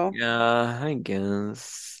 So yeah, I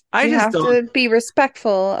guess. I you just have don't. to be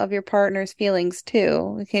respectful of your partner's feelings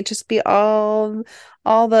too. It can't just be all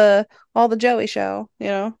the all the Joey show, you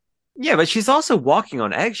know? Yeah, but she's also walking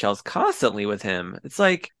on eggshells constantly with him. It's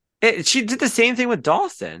like she did the same thing with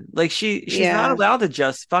Dawson. Like she's not Yeah. allowed to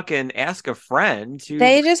just fucking ask a friend to.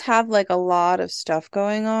 They just have like a lot of stuff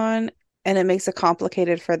going on and it makes it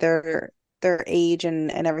complicated for their age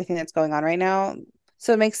and everything that's going on right now.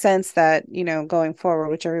 So it makes sense that, you know, going forward,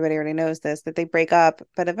 which everybody already knows this, that they break up,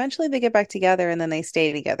 but eventually they get back together and then they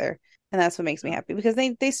stay together. And that's what makes me happy because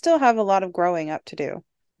they still have a lot of growing up to do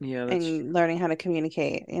Yeah, that's true. and learning how to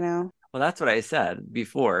communicate, you know? Well, that's what I said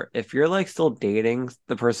before. If you're like still dating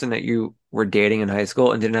the person that you were dating in high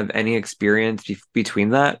school and didn't have any experience between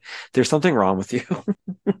that, there's something wrong with you.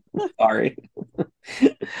 Sorry.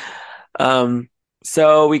 Um,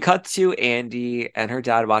 so we cut to Andy and her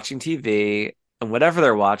dad watching TV, and whatever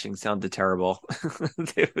they're watching sounded terrible.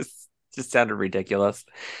 It was just sounded ridiculous.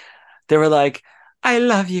 They were like, I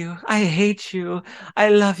love you. I hate you. I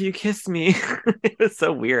love you. Kiss me. It was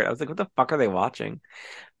so weird. I was like, what the fuck are they watching?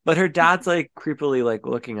 But her dad's like creepily like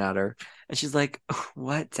looking at her, and she's like,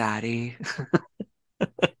 "What, daddy?"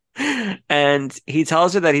 And he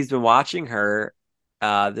tells her that he's been watching her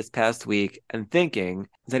this past week and thinking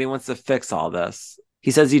that he wants to fix all this. He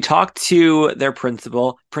says he talked to their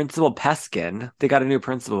principal, Principal Peskin. They got a new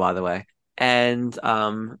principal, by the way. And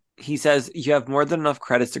he says, you have more than enough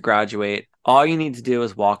credits to graduate. All you need to do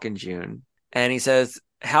is walk in June. And he says,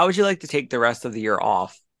 how would you like to take the rest of the year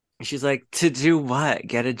off? And she's like, to do what?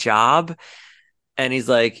 Get a job? And he's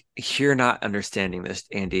like, you're not understanding this,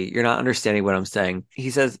 Andy. You're not understanding what I'm saying.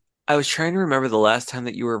 He says, I was trying to remember the last time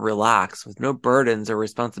that you were relaxed with no burdens or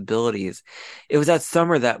responsibilities. It was that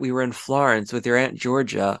summer that we were in Florence with your Aunt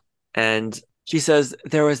Georgia. And she says,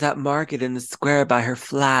 there was that market in the square by her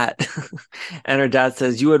flat. And her dad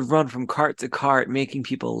says, you would run from cart to cart, making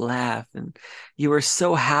people laugh. And you were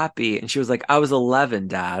so happy. And she was like, I was 11,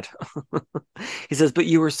 Dad. He says, but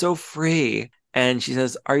you were so free. And she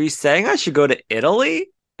says, are you saying I should go to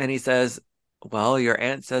Italy? And he says, well, your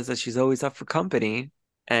aunt says that she's always up for company.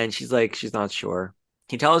 And she's like, she's not sure.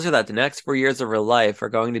 He tells her that the next 4 years of her life are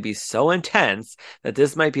going to be so intense that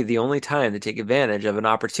this might be the only time to take advantage of an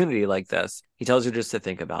opportunity like this. He tells her just to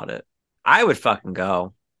think about it. I would fucking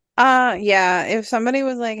go. Yeah, if somebody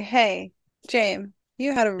was like, "Hey, James,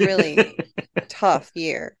 you had a really tough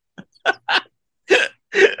year.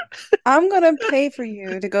 I'm gonna pay for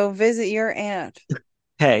you to go visit your aunt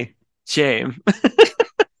Hey, James.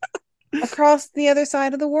 across the other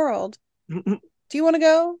side of the world. Do you want to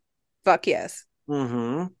go? Fuck yes.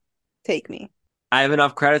 Mm-hmm. Take me." I have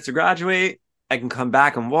enough credits to graduate. I can come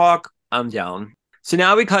back and walk. I'm down. So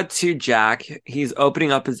now we cut to Jack. He's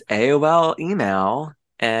opening up his AOL email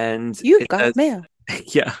and You've it got says, mail.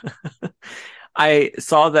 yeah. I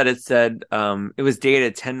saw that it said it was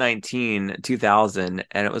dated 10/19/2000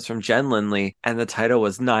 and it was from Jen Lindley and the title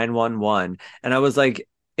was 911. And I was like,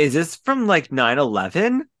 is this from like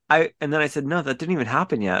 9/11? And then I said, no, that didn't even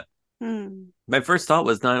happen yet. My first thought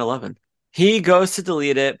was 9/11. He goes to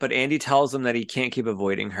delete it, but Andy tells him that he can't keep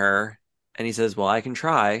avoiding her. And he says, well, I can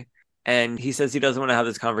try. And he says he doesn't want to have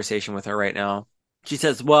this conversation with her right now. She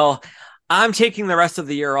says, well, I'm taking the rest of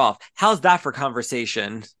the year off. How's that for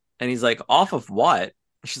conversation? And he's like, off of what?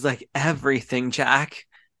 She's like, everything, Jack.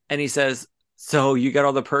 And he says, so you get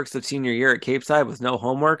all the perks of senior year at Cape Side with no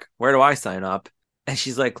homework? Where do I sign up? And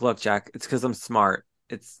she's like, look, Jack, it's because I'm smart.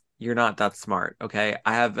 You're not that smart, okay?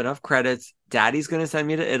 I have enough credits. Daddy's going to send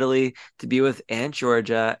me to Italy to be with Aunt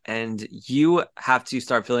Georgia, and you have to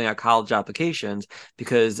start filling out college applications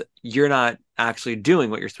because you're not actually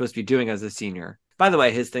doing what you're supposed to be doing as a senior. By the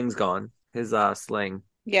way, his thing's gone. His sling.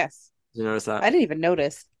 Yes. Did you notice that? I didn't even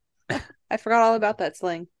notice. I forgot all about that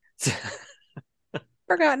sling.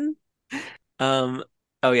 Forgotten. Oh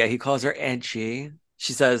yeah, he calls her Aunt G.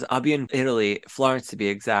 She says, I'll be in Italy, Florence to be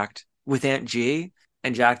exact, with Aunt G.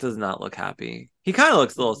 And Jack does not look happy. He kind of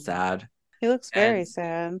looks a little sad. He looks very And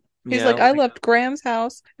sad. He's yeah, like, I left Graham's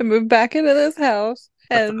house and moved back into this house.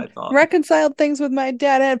 That's what I and thought. reconciled things with my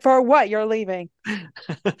dad. And for what? You're leaving.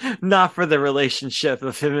 Not for the relationship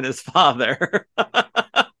of him and his father.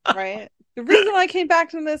 Right? The reason I came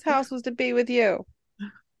back from this house was to be with you.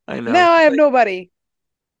 I know. Now I She's have like, nobody.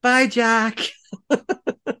 bye, Jack.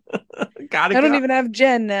 Gotta I don't go. even have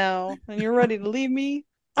Jen now. And you're ready to leave me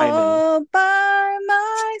I know. all by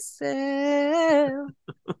myself.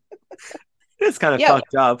 It's kind of Yo,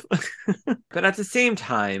 fucked up. But at the same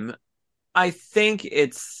time, I think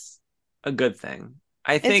it's a good thing.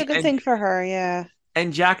 I it's a think, good thing for her. Yeah.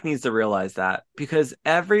 and Jack needs to realize that because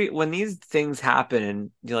when these things happen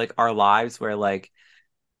in like our lives where like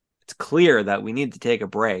it's clear that we need to take a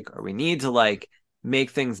break or we need to like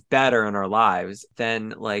make things better in our lives,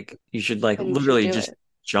 then like you should like Then you should literally do just it.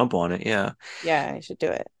 jump on it. Yeah. Yeah, you should do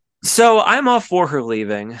it. So I'm all for her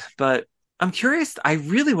leaving, but I'm curious. I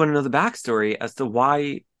really want to know the backstory as to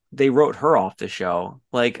why they wrote her off the show.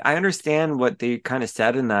 Like, I understand what they kind of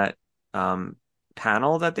said in that um,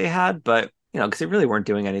 panel that they had, but because they really weren't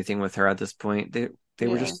doing anything with her at this point. They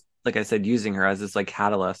were Yeah. just, like I said, using her as this like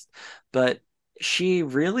catalyst. But she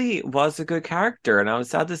really was a good character, and I was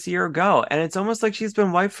sad to see her go. And it's almost like she's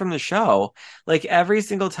been wiped from the show. Like every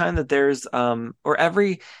single time that there's or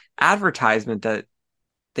every advertisement that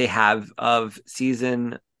they have of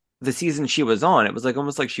the season she was on. It was like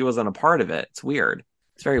almost like she wasn't a part of it. It's weird.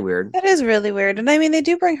 It's very weird. That is really weird. And I mean, they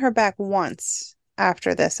do bring her back once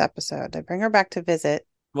after this episode. They bring her back to visit.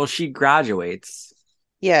 Well, she graduates.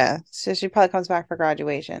 Yeah. So she probably comes back for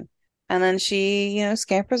graduation. And then she,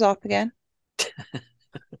 scampers off again.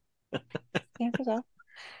 Scampers off.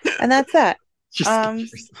 And that's that. Just Um,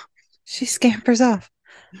 she scampers off.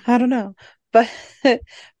 I don't know. But but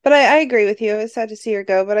I agree with you. It's sad to see her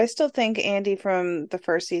go, but I still think Andy from the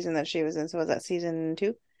first season that she was in, so was that season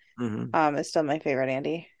 2? Is still my favorite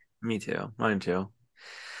Andy. Me too. Mine too.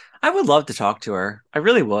 I would love to talk to her. I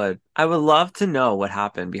really would. I would love to know what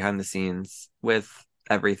happened behind the scenes with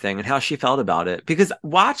everything and how she felt about it. Because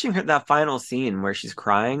watching her that final scene where she's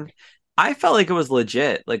crying, I felt like it was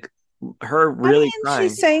legit. Like her really She crying.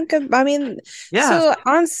 sang I mean, Yeah. so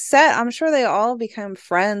on set, I'm sure they all become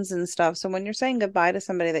friends and stuff. So when you're saying goodbye to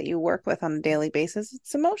somebody that you work with on a daily basis,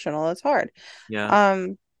 it's emotional. It's hard. Yeah.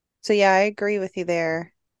 So yeah, I agree with you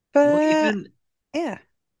there. Well, But yeah.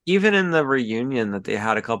 even in the reunion that they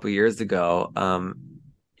had a couple years ago,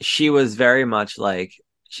 she was very much like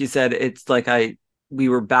she said it's like we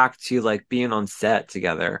were back to like being on set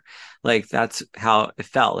together. Like that's how it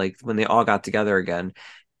felt like when they all got together again.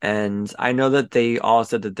 And I know that they all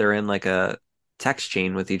said that they're in like a text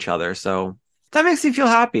chain with each other. So that makes me feel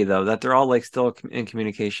happy though that they're all like still in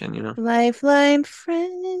communication, you know. Lifeline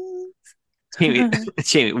friends. Jamie,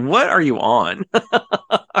 Jamie, what are you on?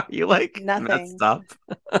 Are you like Nothing. messed up?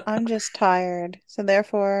 I'm just tired. So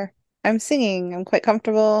therefore, I'm singing. I'm quite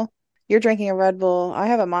comfortable. You're drinking a Red Bull. I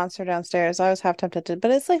have a Monster downstairs. I was half tempted to,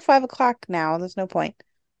 but it's like 5 o'clock now. There's no point.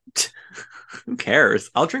 Who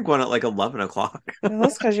cares? I'll drink one at like 11 o'clock.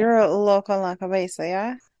 That's because you're a local la cabeza,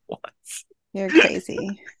 yeah? What? You're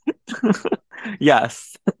crazy.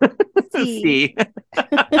 Yes. See. See.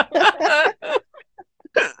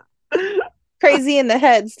 Crazy in the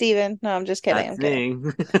head, Steven. No, I'm just kidding. That's I'm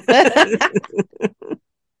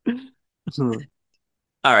me. kidding.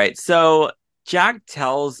 All right. So Jack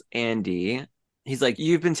tells Andy, he's like,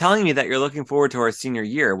 you've been telling me that you're looking forward to our senior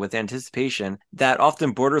year with anticipation that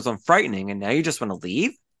often borders on frightening, and now you just want to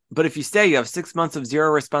leave? But if you stay, you have 6 months of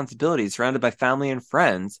zero responsibilities, surrounded by family and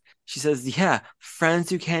friends. She says, yeah, friends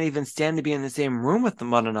who can't even stand to be in the same room with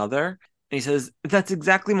one another. And he says, that's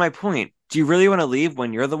exactly my point. Do you really want to leave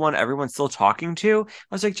when you're the one everyone's still talking to?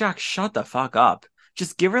 I was like, Jack, shut the fuck up.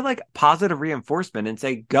 Just give her like positive reinforcement and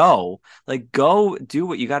say, go. Like, go do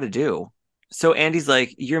what you got to do. So Andy's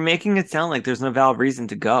like, you're making it sound like there's no valid reason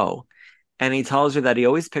to go. And he tells her that he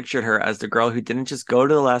always pictured her as the girl who didn't just go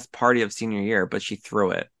to the last party of senior year, but she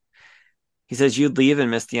threw it. He says, you'd leave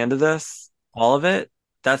and miss the end of this? All of it?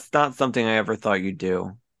 That's not something I ever thought you'd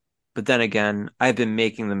do. But then again, I've been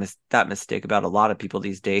making that mistake about a lot of people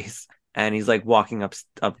these days. And he's like walking up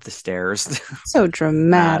the stairs. So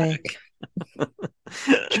dramatic.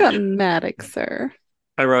 Dramatic, sir.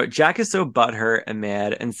 I wrote, Jack is so butthurt and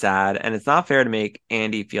mad and sad, and it's not fair to make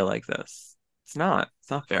Andy feel like this. It's not.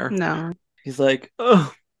 It's not fair. No. He's like,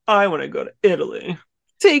 oh, I want to go to Italy.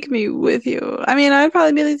 Take me with you. I mean, I'd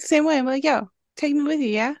probably be like the same way. I'm like, yo, take me with you,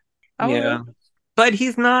 yeah? Yeah. But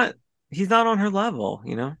he's not on her level,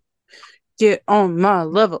 you know? Get on my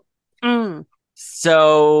level.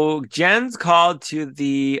 So Jen's called to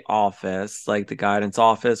the office, like the guidance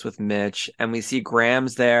office with Mitch, and we see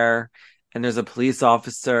Graham's there, and there's a police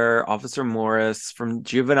officer, Officer Morris from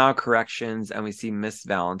Juvenile Corrections, and we see Miss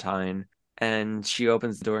Valentine, and she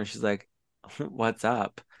opens the door and she's like, "What's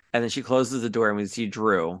up?" And then she closes the door and we see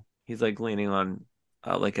Drew. He's like leaning on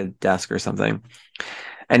like a desk or something,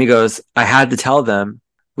 and he goes, "I had to tell them.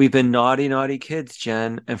 We've been naughty, naughty kids,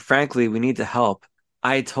 Jen, and frankly, we need to help.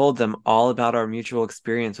 I told them all about our mutual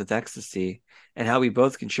experience with ecstasy and how we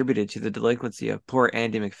both contributed to the delinquency of poor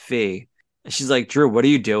Andy McPhee." And she's like, "Drew, what are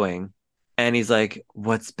you doing?" And he's like,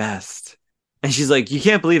 "What's best?" And she's like, "You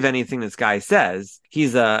can't believe anything this guy says.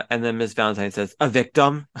 He's and then Miss Valentine says, "A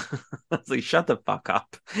victim?" I was like, "Shut the fuck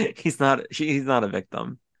up. He's not a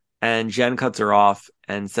victim." And Jen cuts her off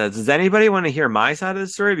and says, "Does anybody want to hear my side of the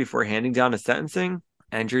story before handing down a sentencing?"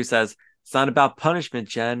 And Drew says, "It's not about punishment,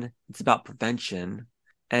 Jen. It's about prevention."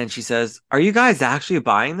 And she says, "Are you guys actually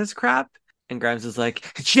buying this crap?" And Grimes is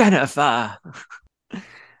like, "Jennifer."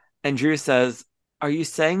 And Drew says, "Are you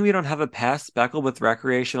saying we don't have a past speckled with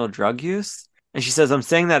recreational drug use?" And she says, "I'm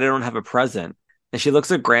saying that I don't have a present." And she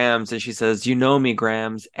looks at Grams and she says, "You know me,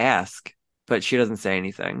 Grams, ask." But she doesn't say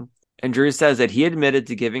anything. And Drew says that he admitted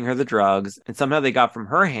to giving her the drugs, and somehow they got from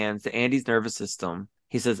her hands to Andy's nervous system.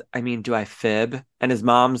 He says, "I mean, do I fib?" And his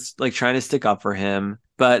mom's like trying to stick up for him,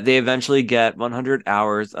 but they eventually get 100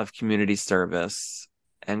 hours of community service.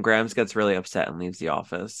 And Grams gets really upset and leaves the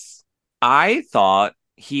office. I thought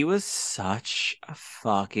he was such a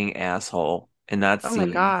fucking asshole in that Oh scene.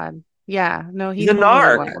 my God. Yeah, no, he He's a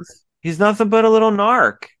totally narc. was. He's nothing but a little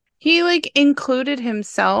narc. He like included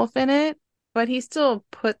himself in it, but he still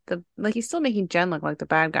he's still making Jen look like the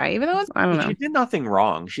bad guy, even though I don't She know. did nothing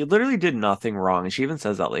wrong. She literally did nothing wrong. And she even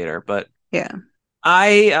says that later. But Yeah.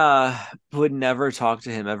 I would never talk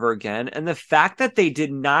to him ever again. And the fact that they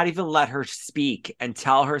did not even let her speak and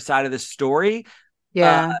tell her side of the story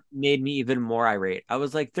Yeah. made me even more irate. I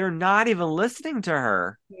was like, they're not even listening to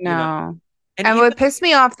her, you know? No. And And even what pissed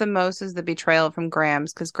me off the most is the betrayal from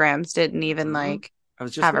Grams, because Grams didn't even Mhm. like I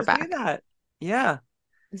was just have her gonna say back. that. Yeah.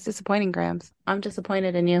 It's disappointing, Grams. I'm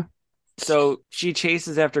disappointed in you. So she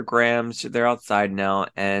chases after Grams. They're outside now,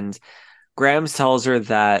 and Grams tells her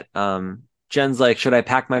that Jen's like, "Should I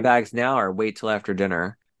pack my bags now or wait till after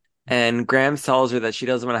dinner?" And Grams tells her that she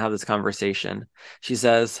doesn't want to have this conversation. She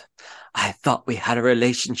says, "I thought we had a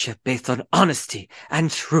relationship based on honesty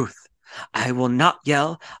and truth. I will not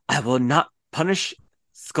yell. I will not punish.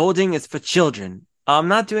 Scolding is for children." I'm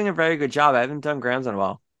not doing a very good job. I haven't done Grams in a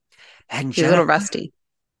while. And She's a little Jennifer, rusty.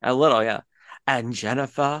 a little, yeah. "And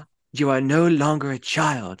Jennifer, you are no longer a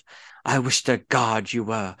child. I wish to God you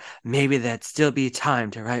were. Maybe there'd still be time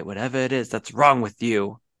to right whatever it is that's wrong with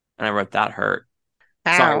you." And I wrote that hurt.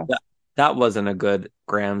 Sorry, Ow. that wasn't a good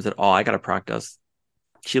Grams at all. I gotta practice.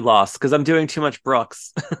 She lost because I'm doing too much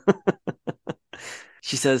Brooks.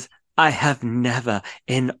 She says, "I have never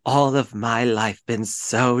in all of my life been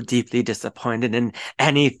so deeply disappointed in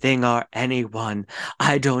anything or anyone.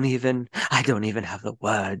 I don't even have the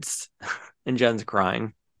words." And Jen's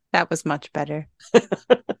crying. That was much better.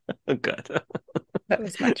 Good. That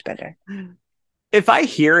was much better. If I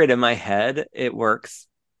hear it in my head, it works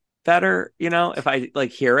better, if I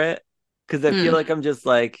like hear it. Because I feel like I'm just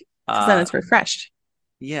like, Because then it's refreshed.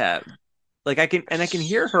 yeah, like I can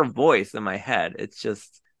hear her voice in my head. It's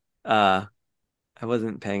just I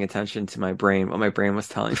wasn't paying attention to my brain, what my brain was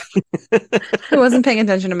telling me. I wasn't paying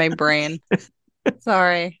attention to my brain.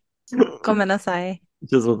 Sorry. Gomenasai. It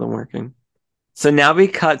just wasn't working. So now we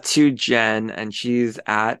cut to Jen and she's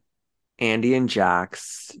at Andy and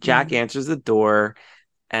Jack's. Jack answers the door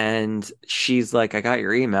and she's like, "I got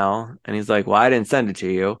your email." And he's like, "Well, I didn't send it to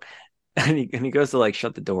you." And he goes to like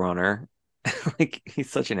shut the door on her. Like he's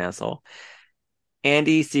such an asshole.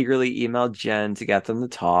 Andy secretly emailed Jen to get them to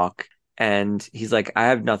talk. And he's like, "I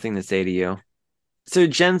have nothing to say to you." So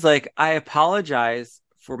Jen's like, "I apologize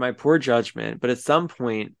for my poor judgment, but at some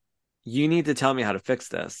point, you need to tell me how to fix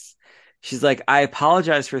this." She's like, "I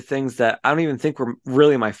apologize for things that I don't even think were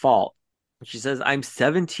really my fault." She says, "I'm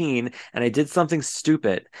 17 and I did something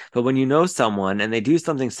stupid, but when you know someone and they do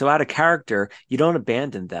something so out of character, you don't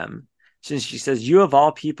abandon them." She says, "You of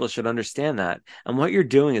all people should understand that. And what you're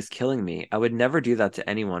doing is killing me. I would never do that to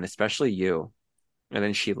anyone, especially you." And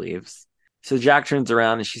then she leaves. So Jack turns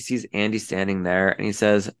around and she sees Andy standing there and he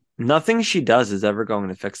says, "Nothing she does is ever going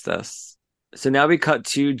to fix this." So now we cut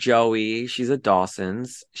to Joey. She's at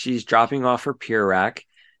Dawson's. She's dropping off her peer rec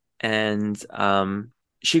and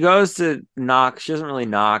she goes to knock. She doesn't really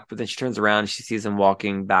knock, but then she turns around and she sees him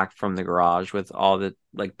walking back from the garage with all the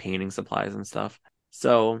like painting supplies and stuff.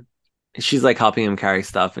 So she's like helping him carry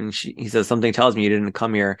stuff and he says, "Something tells me you didn't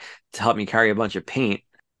come here to help me carry a bunch of paint."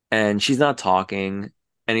 And she's not talking.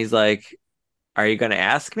 And he's like, "Are you going to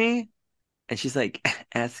ask me?" And she's like,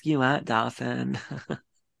 ask you out, Dawson.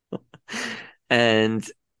 And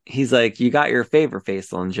he's like, you got your favor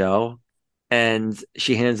face on, Joe. And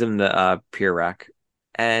she hands him the peer rec.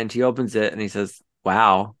 And he opens it and he says,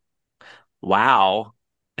 wow, wow.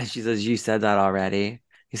 And she says, you said that already.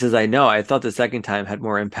 He says, I know. I thought the second time had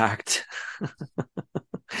more impact.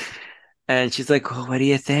 And she's like, well, what do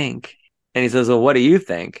you think? And he says, well, what do you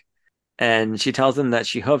think? And she tells him that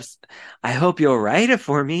I hope you'll write it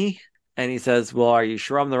for me. And he says, well, are you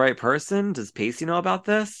sure I'm the right person? Does Pacey know about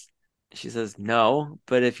this? She says, no,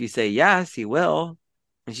 but if you say yes, he will.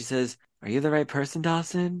 And she says, are you the right person,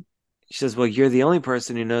 Dawson? She says, well, you're the only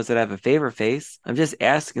person who knows that I have a favor face. I'm just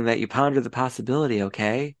asking that you ponder the possibility,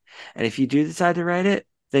 okay? And if you do decide to write it,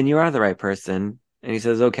 then you are the right person. And he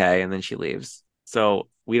says, okay. And then she leaves. So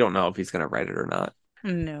we don't know if he's going to write it or not.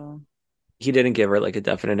 No. He didn't give her like a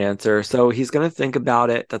definite answer. So he's going to think about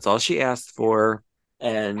it. That's all she asked for.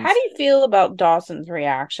 And How do you feel about Dawson's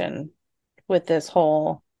reaction with this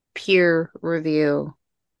whole peer review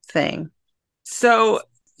thing?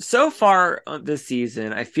 so far this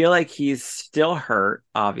season, I feel like he's still hurt,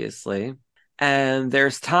 obviously. And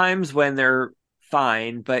there's times when they're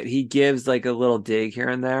fine, but he gives like a little dig here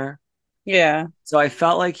and there. Yeah. So I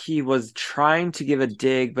felt like he was trying to give a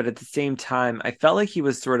dig, but at the same time, I felt like he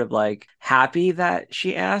was sort of like happy that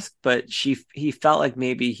she asked, but he felt like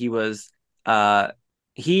maybe he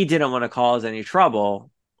didn't want to cause any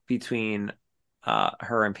trouble between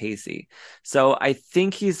her and Pacey. So I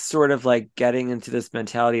think he's sort of like getting into this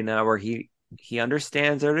mentality now where he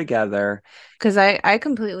understands they're together. Because I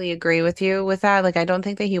completely agree with you with that. Like, I don't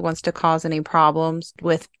think that he wants to cause any problems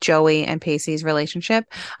with Joey and Pacey's relationship.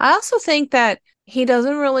 I also think that he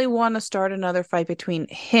doesn't really want to start another fight between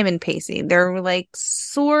him and Pacey. They're like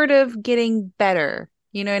sort of getting better.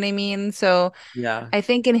 You know what I mean? So Yeah. I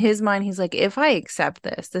think in his mind, he's like, if I accept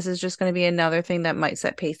this is just going to be another thing that might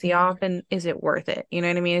set Pacey off. And is it worth it? You know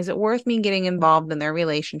what I mean? Is it worth me getting involved in their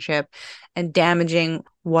relationship and damaging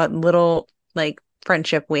what little like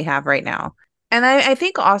friendship we have right now? And I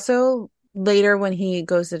think also later when he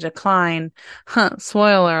goes to decline,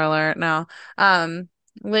 spoiler alert now,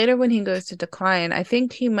 later when he goes to decline, I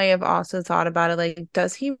think he may have also thought about it like,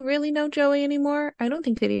 does he really know Joey anymore? I don't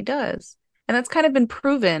think that he does. And that's kind of been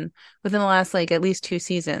proven within the last like at least 2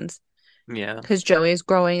 seasons. Yeah. Because Joey is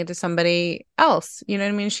growing into somebody else. You know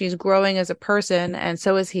what I mean? She's growing as a person, and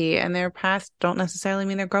so is he. And their past don't necessarily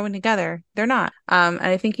mean they're growing together. They're not. And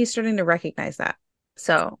I think he's starting to recognize that.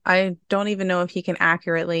 So I don't even know if he can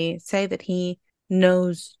accurately say that he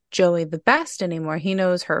knows Joey the best anymore. He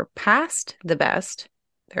knows her past the best,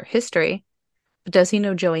 their history. But does he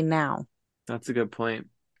know Joey now? That's a good point.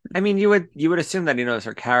 I mean, you would assume that he knows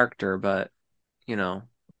her character, but you know.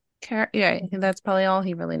 Yeah, that's probably all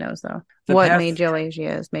he really knows, though. The What past- made Joey as she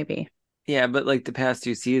is, maybe. Yeah, but like the past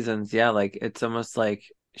 2 seasons, yeah, like it's almost like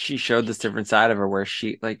she showed this different side of her where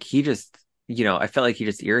he just, I felt like he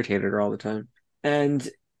just irritated her all the time. And,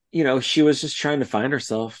 she was just trying to find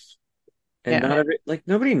herself. And Yeah.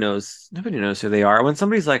 nobody knows who they are. When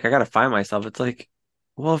somebody's like, I gotta find myself, it's like,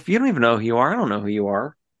 well, if you don't even know who you are, I don't know who you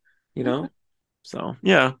are, you know? So,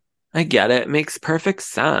 yeah, I get it. It makes perfect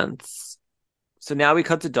sense. So now we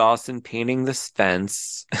cut to Dawson painting this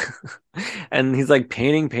fence. And he's like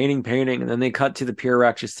painting. And then they cut to the pier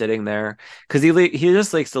wreck just sitting there. Because he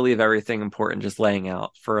just likes to leave everything important just laying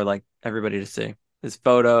out for like everybody to see. His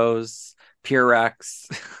photos, pier wrecks.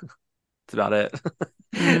 That's about it.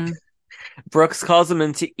 Mm. Brooks calls him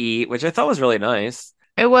in to eat, which I thought was really nice.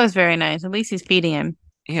 It was very nice. At least he's feeding him.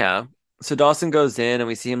 Yeah. So Dawson goes in and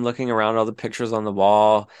we see him looking around all the pictures on the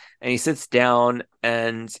wall, and he sits down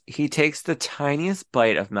and he takes the tiniest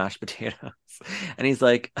bite of mashed potatoes and he's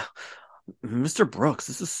like, Mr. Brooks,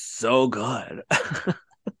 this is so good.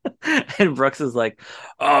 And Brooks is like,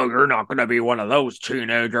 oh, you're not going to be one of those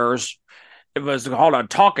teenagers. If it was called a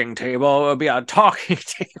talking table, it would be a talking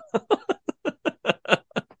table.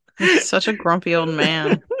 He's such a grumpy old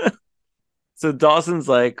man. So Dawson's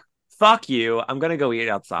like, fuck you, I'm gonna go eat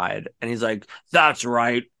outside. And he's like, that's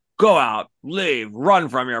right, go out, leave, run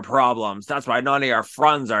from your problems. That's why none of your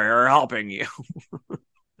friends are here helping you.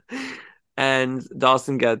 And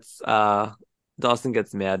Dawson gets mad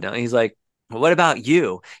now. He's like, well, what about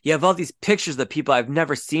you? You have all these pictures of people I've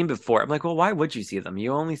never seen before. I'm like, well, why would you see them?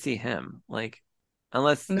 You only see him. Like,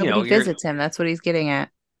 unless Nobody visits him. That's what he's getting at.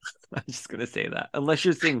 I'm just gonna say that. Unless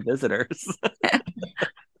you're seeing visitors.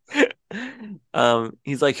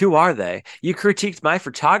 He's like, who are they? You critiqued my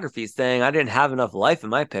photography saying I didn't have enough life in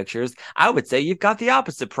my pictures. I would say you've got the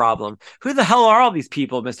opposite problem. Who the hell are all these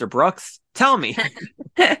people, Mr. Brooks? Tell me.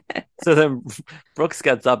 So then Brooks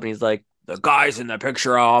gets up and he's like, the guys in the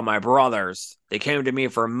picture are all my brothers. They came to me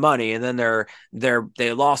for money, and then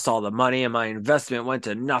they lost all the money, and my investment went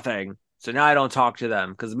to nothing. So now I don't talk to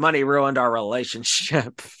them because money ruined our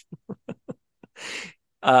relationship.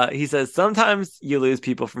 He says, sometimes you lose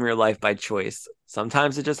people from your life by choice.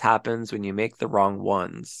 Sometimes it just happens when you make the wrong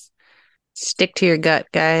ones. Stick to your gut,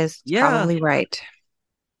 guys. It's Yeah. probably right.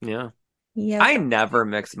 Yeah. Yeah. I never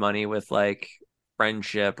mix money with like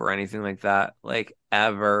friendship or anything like that. Like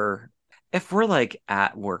ever. If we're like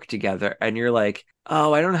at work together and you're like,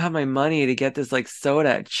 oh, I don't have my money to get this like soda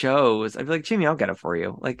at Cho's, I'd be like, Jimmy, I'll get it for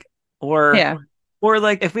you. Like, Yeah. or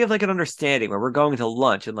like if we have like an understanding where we're going to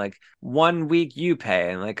lunch and like 1 week you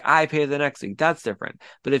pay and like I pay the next week, that's different.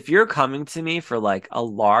 But if you're coming to me for like a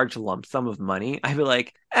large lump sum of money, I'd be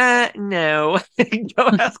like, no, go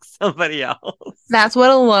ask somebody else. That's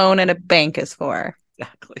what a loan at a bank is for.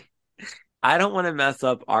 Exactly. I don't want to mess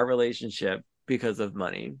up our relationship because of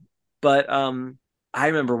money. But I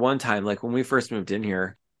remember one time, like when we first moved in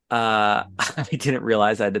here, I didn't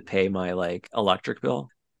realize I had to pay my like electric bill.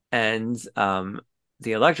 And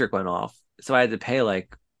the electric went off. So I had to pay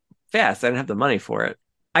like fast. I didn't have the money for it.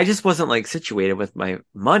 I just wasn't like situated with my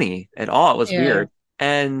money at all. It was weird.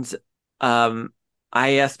 And I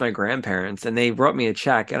asked my grandparents and they wrote me a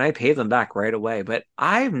check and I paid them back right away. But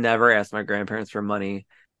I've never asked my grandparents for money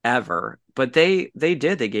ever. But they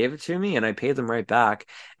did. They gave it to me and I paid them right back.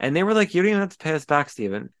 And they were like, you don't even have to pay us back,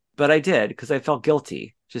 Steven. But I did because I felt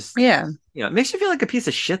guilty. Just, Yeah. you know, it makes you feel like a piece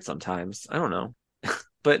of shit sometimes. I don't know.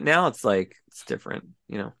 But now it's like, it's different.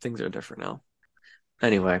 You know, things are different now.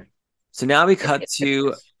 Anyway, so now we cut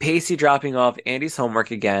to Pacey dropping off Andy's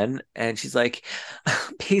homework again. And she's like,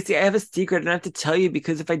 Pacey, I have a secret and I have to tell you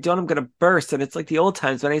because if I don't, I'm going to burst. And it's like the old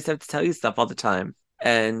times when I used to have to tell you stuff all the time.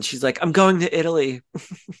 And she's like, I'm going to Italy.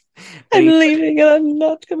 I'm leaving and I'm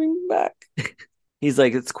not coming back. He's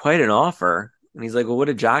like, it's quite an offer. And he's like, well, what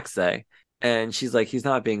did Jack say? And she's like, he's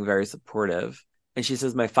not being very supportive. And she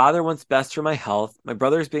says, my father wants best for my health. My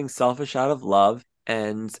brother's being selfish out of love.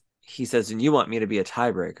 And he says, and you want me to be a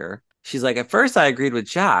tiebreaker. She's like, at first I agreed with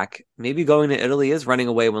Jack. Maybe going to Italy is running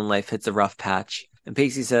away when life hits a rough patch. And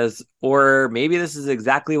Pacey says, or maybe this is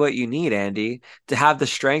exactly what you need, Andy, to have the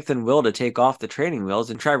strength and will to take off the training wheels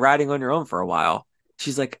and try riding on your own for a while.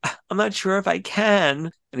 She's like, I'm not sure if I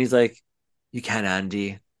can. And he's like, you can,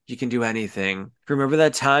 Andy. You can do anything. Remember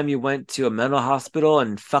that time you went to a mental hospital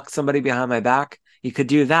and fucked somebody behind my back? You could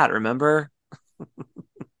do that, remember?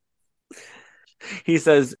 He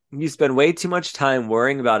says, you spend way too much time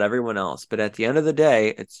worrying about everyone else, but at the end of the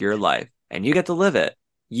day, it's your life, and you get to live it.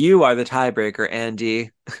 You are the tiebreaker,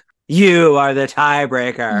 Andy. You are the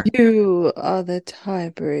tiebreaker. You are the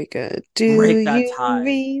tiebreaker. Do Break that you tie.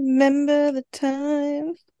 remember the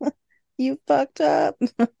time you fucked up?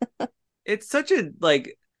 It's not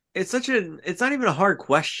even a hard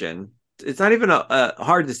question. It's not even a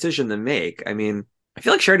hard decision to make. I mean, I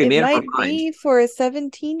feel like she already made up her It might mind. be for a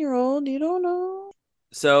 17-year-old. You don't know.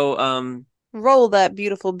 So, Roll that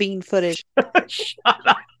beautiful bean footage.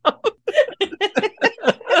 shut up.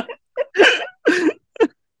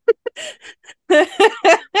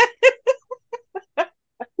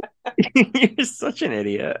 You're such an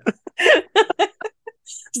idiot.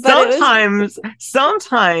 Sometimes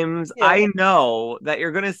Yeah. I know that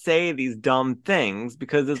you're gonna say these dumb things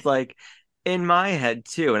because it's like in my head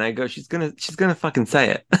too, and I go, she's gonna fucking say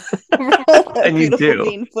it. Roll that And you beautiful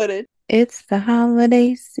do. bean footage. It's the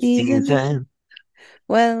holiday season. Season.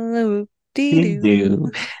 Well, Do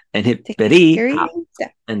and hippity hop,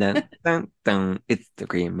 and then dun, dun, it's the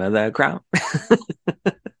cream of the crop.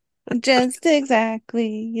 Just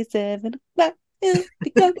exactly 7 o'clock. It'll be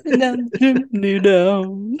coming down the chimney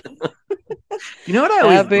down. You know what I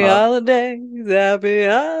always Happy love? holidays, happy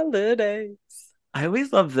holidays. I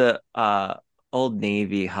always love the Old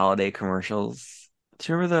Navy holiday commercials.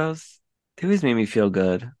 Do you remember those? They always made me feel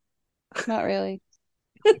good. Not really.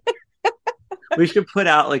 We should put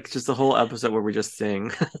out like just a whole episode where we just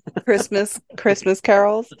sing. Christmas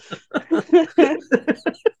carols.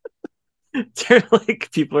 They're like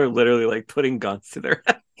people are literally like putting guns to their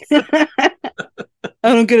head.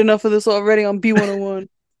 I don't get enough of this already on B101.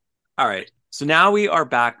 All right. So now we are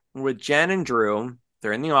back with Jen and Drew.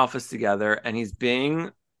 They're in the office together and he's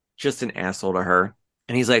being just an asshole to her.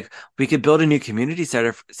 And he's like, we could build a new community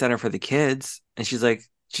center for the kids. And she's like,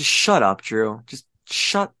 just shut up, Drew. Just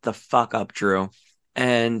shut the fuck up, Drew.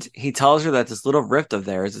 And he tells her that this little rift of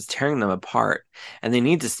theirs is tearing them apart and they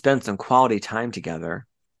need to spend some quality time together.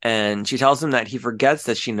 And she tells him that he forgets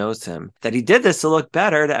that she knows him, that he did this to look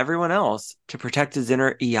better to everyone else, to protect his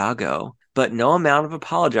inner Iago. But no amount of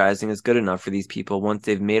apologizing is good enough for these people once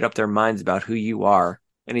they've made up their minds about who you are.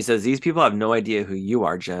 And he says, these people have no idea who you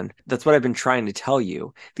are, Jen. That's what I've been trying to tell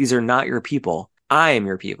you. These are not your people. I am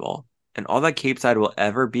your people. And all that Cape Side will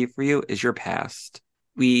ever be for you is your past.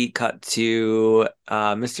 We cut to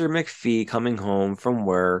Mr. McPhee coming home from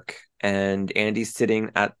work, and Andy's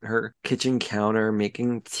sitting at her kitchen counter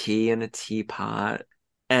making tea in a teapot.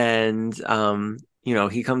 And,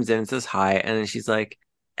 he comes in and says hi. And then she's like,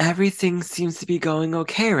 everything seems to be going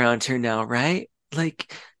okay around here now, right?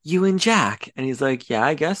 Like you and Jack. And he's like, yeah,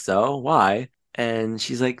 I guess so. Why? And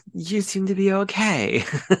she's like, you seem to be okay.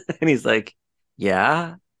 And he's like,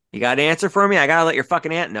 yeah, you got an answer for me? I gotta let your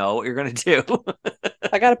fucking aunt know what you're gonna do.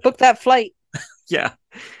 I gotta book that flight. Yeah.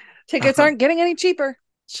 Tickets aren't getting any cheaper.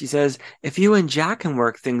 She says, if you and Jack can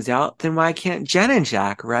work things out, then why can't Jen and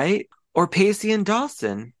Jack, right? Or Pacey and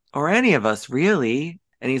Dawson, or any of us, really?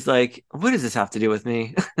 And he's like, what does this have to do with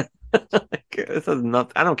me? This has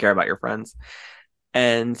nothing. I don't care about your friends.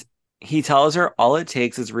 And he tells her all it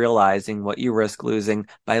takes is realizing what you risk losing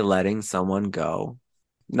by letting someone go.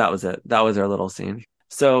 That was it. That was our little scene.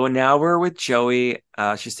 So now we're with Joey.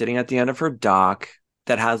 She's sitting at the end of her dock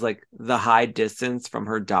that has like the high distance from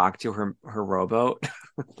her dock to her rowboat.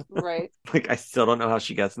 Right. Like I still don't know how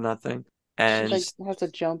she gets in that thing. And she like has to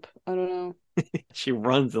jump. I don't know. She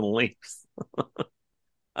runs and leaps.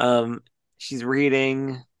 She's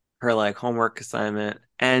reading her like homework assignment,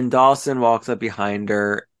 and Dawson walks up behind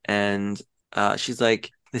her, and she's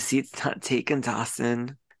like, the seat's not taken,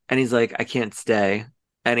 Dawson. And he's like, I can't stay.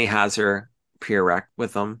 And he has her pre-erect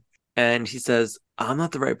with him. And he says, I'm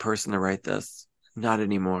not the right person to write this. Not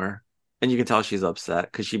anymore. And you can tell she's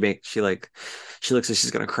upset because she looks like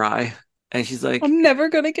she's gonna cry. And she's like, I'm never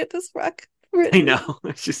gonna get this rec written. I know.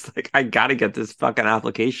 She's like, I gotta get this fucking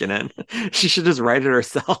application in. She should just write it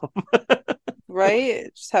herself. Right?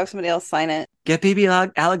 Just have somebody else sign it. Get baby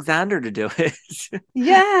Alexander to do it.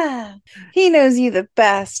 Yeah. He knows you the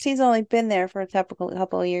best. He's only been there for a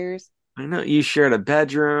couple of years. I know. You shared a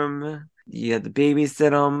bedroom. You had to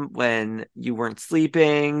babysit him when you weren't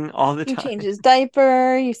sleeping all the time. You changed his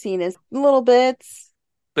diaper. You've seen his little bits.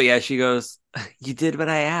 But yeah, she goes, you did what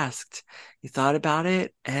I asked. You thought about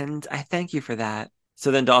it, and I thank you for that. So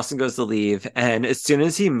then Dawson goes to leave, and as soon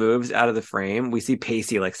as he moves out of the frame, we see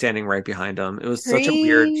Pacey like standing right behind him. It was such a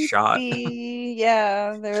weird shot.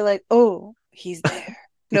 Yeah, they were like, oh, he's there.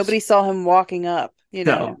 Nobody saw him walking up,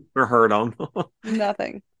 No, or heard him.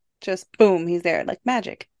 Nothing. Just boom, he's there, like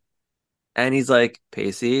magic. And he's like,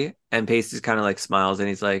 Pacey. And Pacey's kind of like smiles, and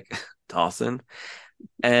he's like, Dawson.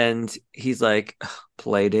 And he's like,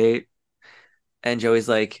 play date. And Joey's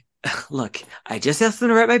like, look, I just asked him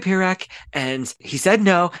to write my PREC, and he said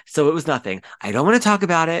no, so it was nothing. I don't want to talk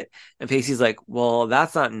about it. And Pacey's like, well,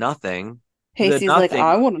 that's not nothing. Pacey's like,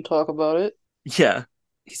 I want to talk about it. Yeah.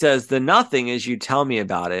 He says, the nothing is you tell me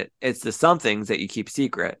about it. It's the somethings that you keep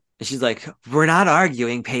secret. And she's like, we're not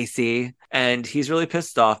arguing, Pacey. And he's really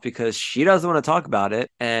pissed off because she doesn't want to talk about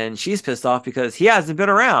it. And she's pissed off because he hasn't been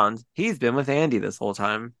around. He's been with Andy this whole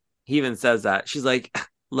time. He even says that. She's like,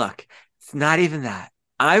 look, it's not even that.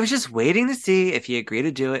 I was just waiting to see if he agreed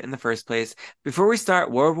to do it in the first place. Before we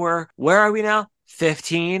start World War, where are we now?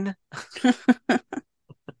 15?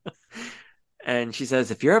 And she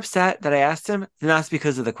says, if you're upset that I asked him, then that's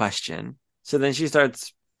because of the question. So then she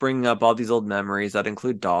starts bringing up all these old memories that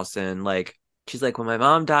include Dawson. Like, she's like, when my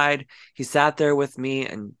mom died, he sat there with me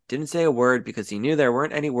and didn't say a word because he knew there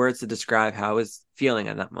weren't any words to describe how I was feeling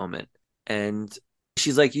at that moment. And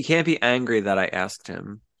she's like, you can't be angry that I asked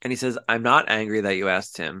him. And he says, I'm not angry that you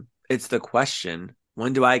asked him. It's the question.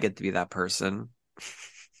 When do I get to be that person?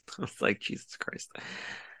 I was like, Jesus Christ.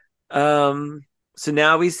 So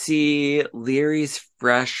now we see Leary's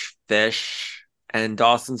fresh fish, and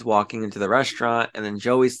Dawson's walking into the restaurant, and then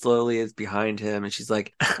Joey slowly is behind him, and she's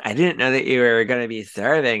like, I didn't know that you were going to be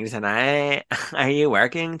serving tonight. Are you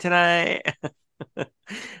working tonight?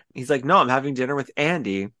 He's like, no, I'm having dinner with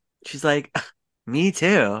Andy. She's like, me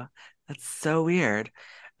too. That's so weird.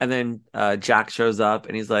 And then Jack shows up,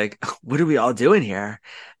 and he's like, what are we all doing here?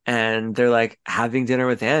 And they're like, having dinner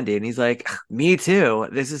with Andy. And he's like, me too.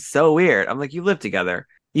 This is so weird. I'm like, you live together.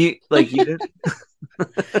 You did.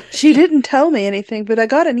 She didn't tell me anything, but I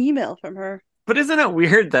got an email from her. But isn't it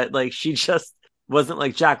weird that like she just wasn't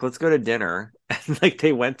like, Jack, let's go to dinner, and like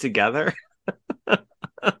they went together?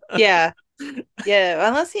 Yeah.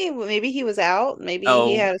 Unless maybe he was out. Maybe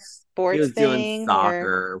he had a sports he was thing. Doing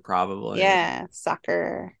soccer, probably. Yeah,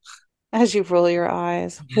 soccer. As you roll your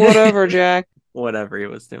eyes. Whatever, Jack. Whatever he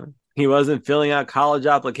was doing. He wasn't filling out college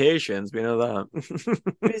applications. We know that.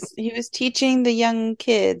 He was teaching the young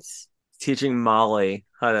kids. Teaching Molly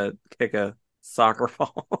how to kick a soccer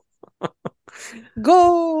ball.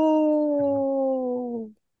 Go!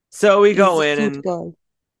 So we He's go a in cute and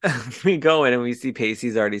guy. we go in and we see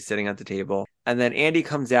Pacey's already sitting at the table. And then Andy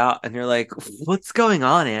comes out and they're like, "What's going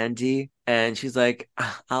on, Andy?" And she's like,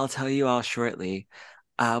 "I'll tell you all shortly.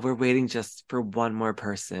 We're waiting just for one more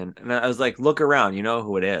person." And I was like, "Look around, you know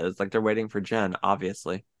who it is." Like they're waiting for Jen,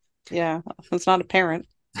 obviously. Yeah, it's not apparent.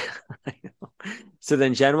 I know. So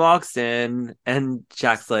then Jen walks in and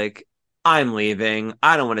Jack's like, "I'm leaving.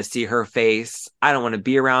 I don't want to see her face. I don't want to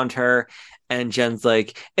be around her." And Jen's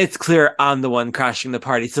like, "It's clear I'm the one crashing the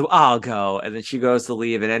party, so I'll go." And then she goes to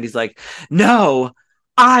leave, and Andy's like, "No,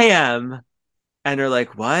 I am." And they're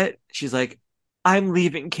like, "What?" She's like, "I'm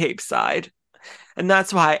leaving Cape Side. And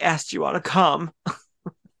that's why I asked you all to come."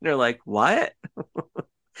 They're like, "What?"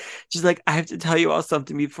 She's like, "I have to tell you all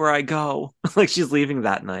something before I go." Like she's leaving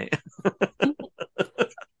that night.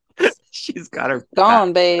 She's got her back.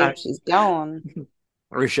 Gone, babe. She's gone.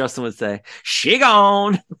 Or as Justin would say, she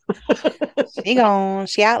gone. She gone.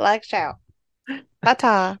 She out like shout.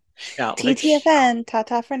 Ta-ta. Yeah, like TTFN.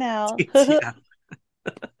 Ta-ta for now. TTF.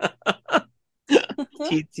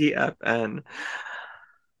 TTFN.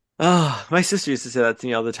 Oh, my sister used to say that to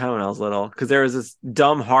me all the time when I was little because there was this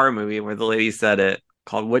dumb horror movie where the lady said it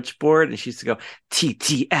called Witchboard, and she used to go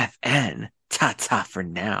TTFN, ta ta for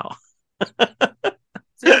now.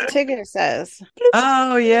 Tigger says.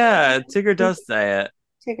 Oh yeah, Tigger does say it,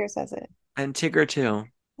 Tigger says it. and Tigger too.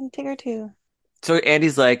 And Tigger too. So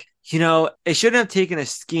Andy's like, it shouldn't have taken a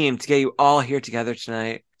scheme to get you all here together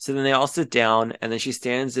tonight. So then they all sit down, and then she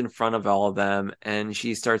stands in front of all of them, and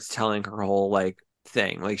she starts telling her whole like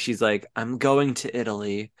thing. Like she's like, "I'm going to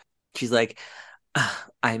Italy." She's like,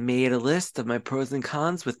 "I made a list of my pros and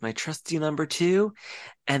cons with my trusty number two,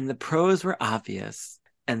 and the pros were obvious.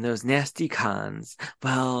 And those nasty cons,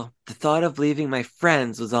 well, the thought of leaving my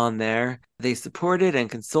friends was on there. They supported and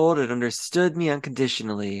consoled and understood me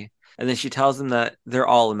unconditionally." And then she tells them that they're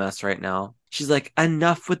all a mess right now. She's like,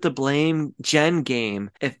 "Enough with the blame Jen game.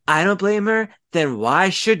 If I don't blame her, then why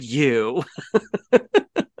should you?"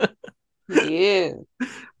 Yeah.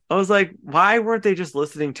 I was like, why weren't they just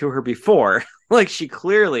listening to her before? Like, she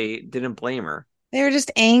clearly didn't blame her. They were just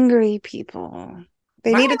angry people.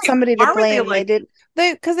 They Why needed were somebody why to were they blame.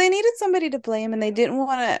 like, Because they needed somebody to blame, and they didn't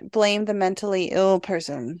want to blame the mentally ill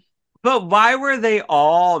person. but why were they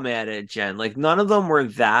all mad at Jen? Like, none of them were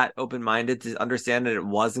that open minded to understand that it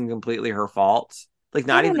wasn't completely her fault. Like, I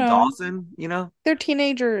not don't even know. Dawson. They're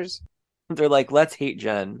teenagers. They're like, let's hate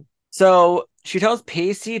Jen. So she tells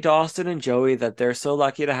Pacey, Dawson, and Joey that they're so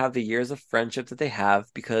lucky to have the years of friendship that they have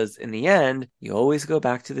because in the end, you always go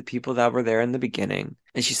back to the people that were there in the beginning.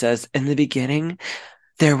 And she says, "In the beginning,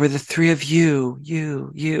 there were the three of you,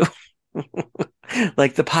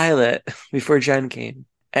 like the pilot before Jen came."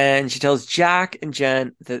 And she tells Jack and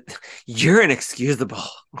Jen that you're inexcusable.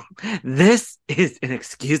 This is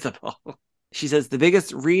inexcusable. She says the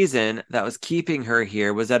biggest reason that was keeping her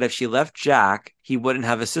here was that if she left Jack, he wouldn't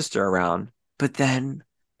have a sister around. But then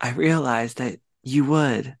I realized that you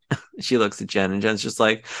would. She looks at Jen, and Jen's just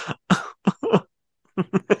like,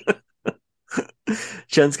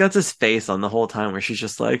 Jen's got this face on the whole time where she's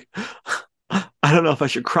just like, "I don't know if I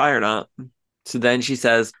should cry or not." So then she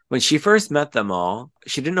says, when she first met them all,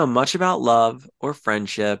 she didn't know much about love or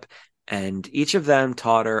friendship, and each of them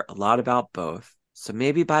taught her a lot about both. So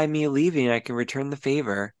maybe by me leaving, I can return the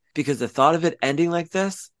favor, because the thought of it ending like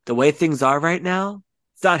this, the way things are right now,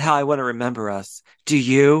 it's not how I want to remember us. Do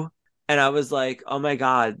you? And I was like, oh my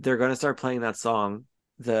God, they're going to start playing that song,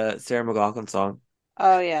 the Sarah McLachlan song.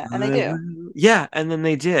 Oh, yeah. And they do. Yeah, and then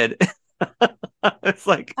they did. It's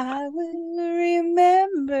like, I will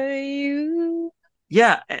remember you.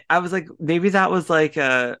 yeah, I was like, maybe that was like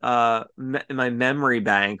my memory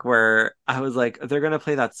bank where I was like, they're gonna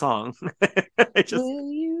play that song. I just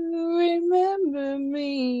Will you remember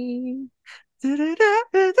me? don't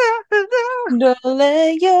Don't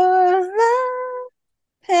let your love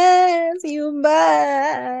pass you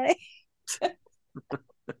by.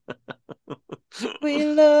 We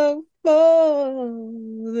love for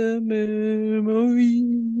the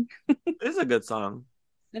memory. It's a good song.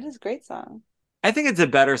 It is a great song. I think it's a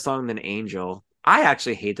better song than Angel. I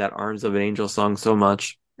actually hate that Arms of an Angel song so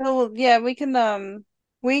much. Oh yeah, we can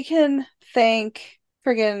thank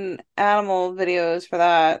friggin' animal videos for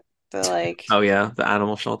that. The like Oh yeah, the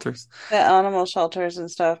animal shelters. the animal shelters and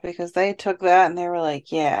stuff because they took that and they were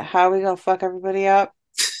like, yeah, how are we gonna fuck everybody up?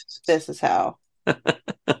 This is how.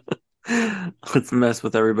 Let's mess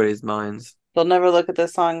with everybody's minds. They'll never look at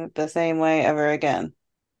this song the same way ever again.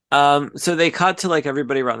 So they cut to like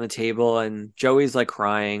everybody around the table, and Joey's like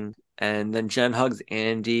crying, and then Jen hugs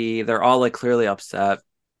Andy. They're all like clearly upset.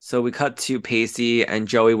 So we cut to Pacey and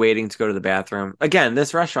Joey waiting to go to the bathroom. Again,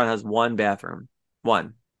 this restaurant has one bathroom.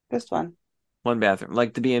 One. Just one. One bathroom.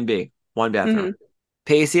 Like the B&B. One bathroom. Mhm.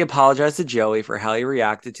 Pacey apologized to Joey for how he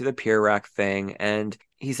reacted to the pier wreck thing, and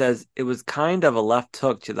he says it was kind of a left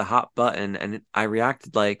hook to the hot button, and I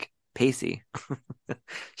reacted like Pacey.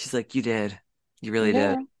 She's like, you did. You really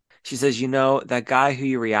Yeah. did. She says, you know, that guy who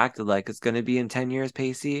you reacted like is going to be in 10 years,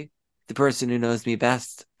 Pacey. The person who knows me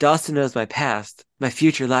best. Dawson knows my past. My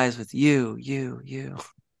future lies with you, you.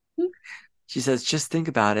 She says, just think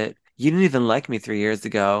about it. You didn't even like me 3 years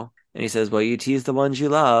ago. And he says, well, you tease the ones you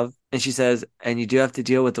love. And she says, and you do have to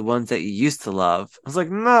deal with the ones that you used to love. I was like,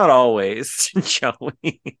 not always,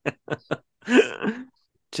 Joey.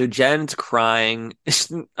 So Jen's crying.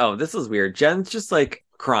 Oh, this is weird. Jen's just like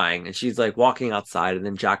crying and she's like walking outside and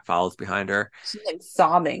then Jack follows behind her. She's like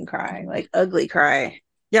sobbing, crying, like ugly cry.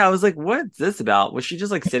 Yeah, I was like, what's this about? Was she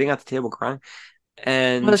just like sitting at the table crying?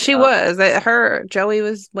 And Well, she was. Joey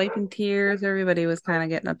was wiping tears. Everybody was kind of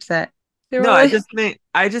getting upset. They were no, like,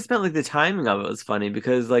 I just meant like the timing of it was funny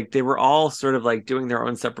because like they were all sort of like doing their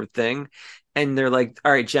own separate thing. And they're like,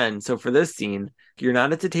 all right, Jen, so for this scene, you're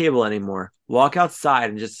not at the table anymore. Walk outside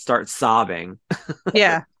and just start sobbing.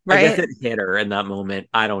 yeah, I guess right. it hit her in that moment.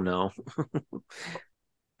 I don't know.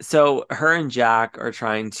 So her and Jack are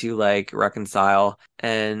trying to like reconcile,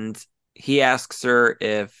 and he asks her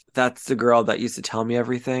if that's the girl that used to tell me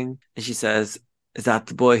everything. And she says, is that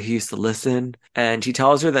the boy who used to listen? And he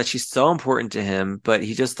tells her that she's so important to him, but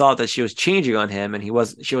he just thought that she was changing on him and she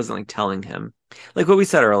wasn't like telling him. Like what we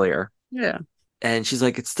said earlier. Yeah. And she's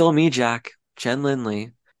like, it's still me, Jack, Jen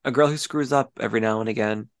Lindley, a girl who screws up every now and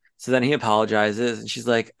again. So then he apologizes and she's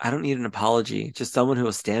like, I don't need an apology, just someone who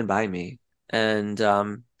will stand by me. And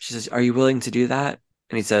she says, are you willing to do that?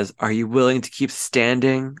 And he says, are you willing to keep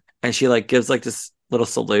standing? And she like gives like this little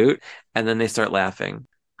salute and then they start laughing.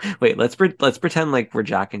 Wait, let's pretend like we're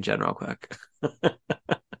Jack and Jen real quick.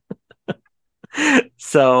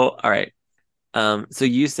 So, all right. So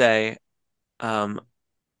you say,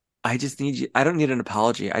 I just need you. I don't need an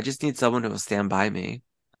apology. I just need someone who will stand by me.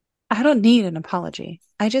 I don't need an apology.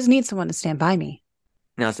 I just need someone to stand by me.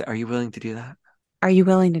 Now say, are you willing to do that? Are you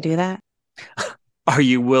willing to do that? Are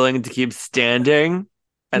you willing to keep standing?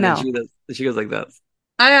 And No. then she goes like this.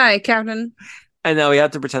 Aye, aye, Captain. And now we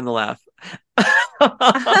have to pretend to laugh.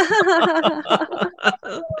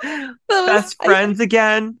 Best friends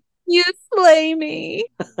again. You slay me.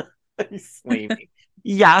 You slay me.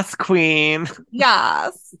 Yes, queen.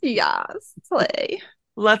 Yes, slay.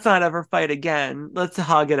 Let's not ever fight again. Let's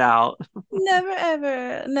hug it out. Never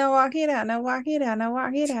ever. No, walk it out. No, walk it out. No,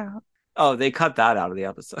 walk it out. Oh, they cut that out of the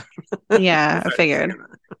episode. Yeah, I figured.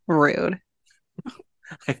 Rude.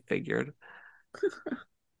 I figured.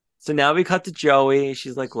 So now we cut to Joey.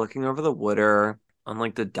 She's like looking over the water on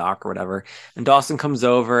like the dock or whatever. And Dawson comes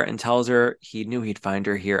over and tells her he knew he'd find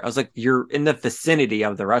her here. I was like, you're in the vicinity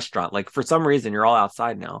of the restaurant. Like for some reason, you're all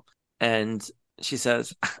outside now. And she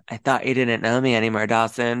says, I thought you didn't know me anymore,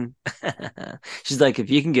 Dawson. She's like,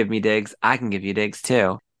 if you can give me digs, I can give you digs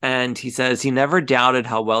too. And he says he never doubted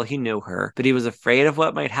how well he knew her, but he was afraid of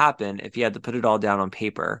what might happen if he had to put it all down on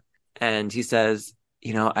paper. And he says,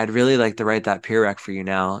 you know, I'd really like to write that peer rec for you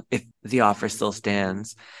now, if the offer still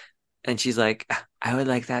stands. And she's like, I would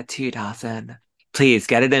like that too, Dawson. Please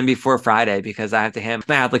get it in before Friday because I have to hand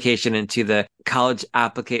my application into the college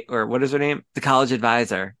or what is her name? The college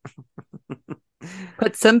advisor.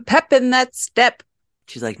 Put some pep in that step.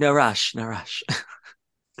 She's like, no rush, no rush.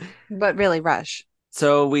 But really, rush.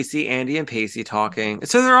 So we see Andy and Pacey talking.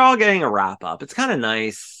 So they're all getting a wrap up. It's kind of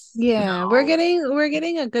nice. Yeah, we're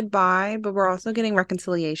getting a goodbye, but we're also getting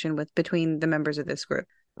reconciliation between the members of this group.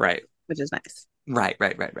 Right. Which is nice. Right.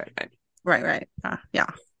 Right.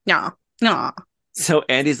 Yeah. So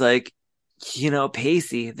Andy's like, you know,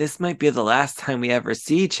 Pacey, this might be the last time we ever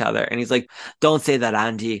see each other. And he's like, don't say that,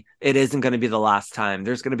 Andy. It isn't going to be the last time.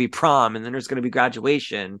 There's going to be prom and then there's going to be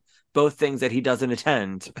graduation. Both things that he doesn't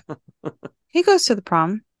attend. He goes to the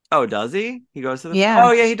prom. Oh, does he? He goes to the Yeah.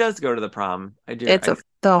 Oh, yeah, he does go to the prom. I do. It's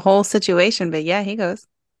the whole situation, but yeah, he goes.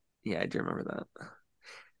 Yeah, I do remember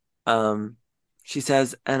that. She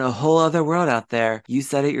says, and a whole other world out there. You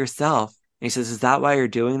said it yourself. And he says, is that why you're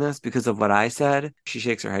doing this? Because of what I said? She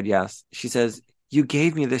shakes her head, yes. She says, you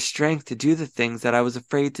gave me the strength to do the things that I was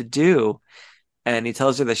afraid to do. And he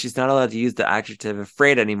tells her that she's not allowed to use the adjective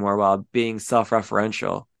afraid anymore while being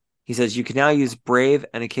self-referential. He says, you can now use brave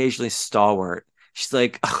and occasionally stalwart. She's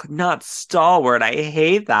like, oh, not stalwart. I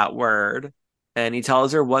hate that word. And he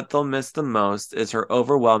tells her what they'll miss the most is her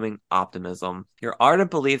overwhelming optimism. Your ardent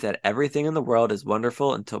belief that everything in the world is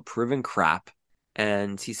wonderful until proven crap.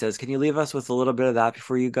 And he says, "Can you leave us with a little bit of that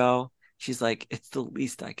before you go?" She's like, "It's the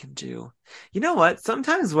least I can do." You know what?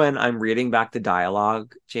 Sometimes when I'm reading back the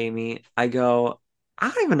dialogue, Jamie, I go, I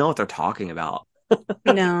don't even know what they're talking about.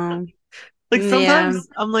 No. Like Yeah. sometimes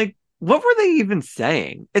I'm like, what were they even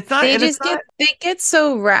saying? It's not, They and it's just not. get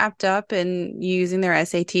so wrapped up in using their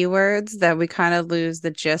SAT words that we kind of lose the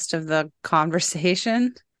gist of the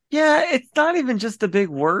conversation. Yeah, it's not even just the big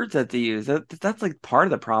words that they use. That's like part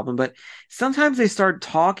of the problem. But sometimes they start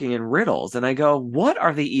talking in riddles, and I go, what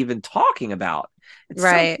are they even talking about? It's so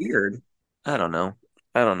Right. weird. I don't know.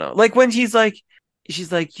 I don't know. Like when she's like,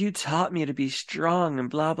 you taught me to be strong and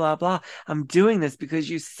blah, blah, blah. I'm doing this because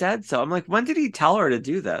you said so. I'm like, when did he tell her to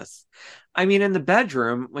do this? I mean, in the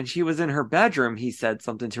bedroom, when she was in her bedroom, he said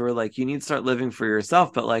something to her like, you need to start living for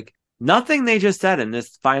yourself. But like, nothing they just said in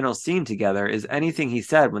this final scene together is anything he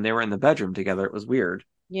said when they were in the bedroom together. It was weird.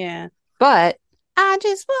 Yeah. But I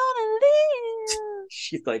just want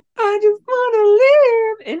She's like, I just want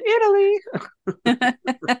to live in Italy. to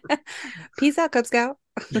live. Peace out, Cub Scout.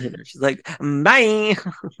 She's like, bye. Bye,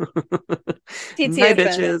 TTFN.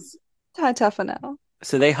 bitches. Ta-ta for now.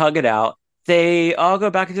 So they hug it out. They all go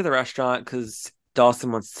back into the restaurant because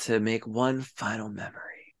Dawson wants to make one final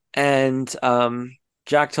memory. And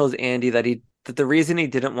Jack tells Andy that the reason he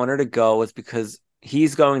didn't want her to go was because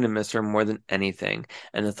he's going to miss her more than anything.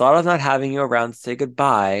 And the thought of not having you around to say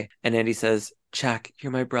goodbye. And Andy says, Jack,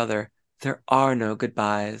 you're my brother. There are no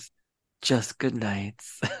goodbyes, just good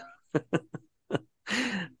nights.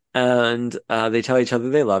 And they tell each other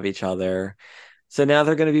they love each other. So now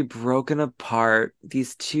they're going to be broken apart.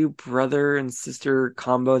 These two brother and sister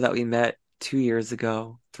combo that we met 2 years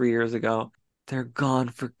ago, 3 years ago, they're gone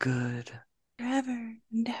for good. Forever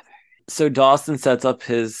and ever. So Dawson sets up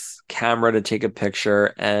his camera to take a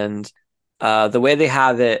picture, and the way they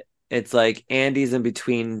have it, it's like Andy's in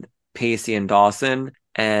between Pacey and Dawson,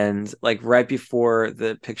 and like right before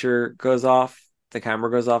the picture goes off, the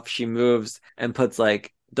camera goes off, she moves and puts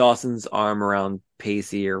like Dawson's arm around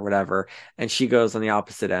Pacey or whatever, and she goes on the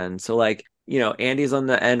opposite end. So like, Andy's on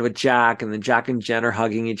the end with Jack, and then Jack and Jen are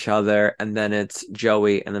hugging each other, and then it's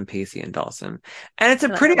Joey and then Pacey and Dawson. And it's a I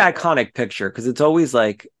like pretty that. iconic picture because it's always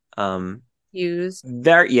like Used.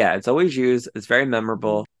 it's always used. It's very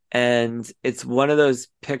memorable. And it's one of those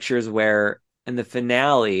pictures where in the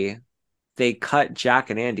finale, they cut Jack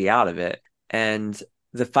and Andy out of it and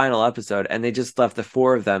the final episode, and they just left the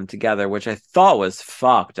four of them together, which I thought was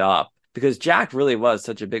fucked up because Jack really was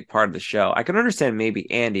such a big part of the show. I can understand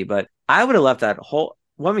maybe Andy, but I would have left that whole,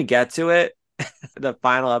 when we get to it, the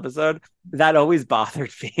final episode, that always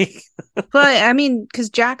bothered me. But I mean, because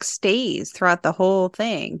Jack stays throughout the whole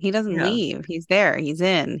thing. He doesn't Yeah. leave. He's there. He's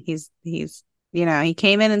in. He's he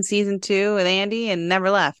came in season 2 with Andy and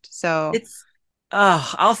never left. So It's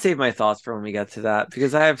I'll save my thoughts for when we get to that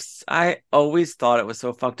because I always thought it was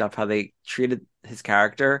so fucked up how they treated his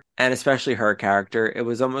character and especially her character. It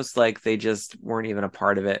was almost like they just weren't even a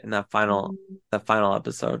part of it in that final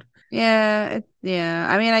episode. yeah, yeah.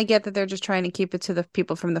 I mean, I get that they're just trying to keep it to the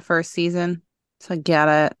people from the first season. So I get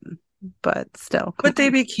it, but still, come But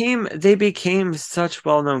on. they became such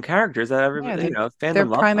well-known characters that Yeah, everybody, they're fandom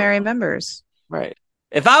loved primary them. members. Right.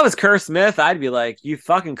 If I was Kerr Smith, I'd be like, "You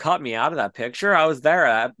fucking cut me out of that picture. I was there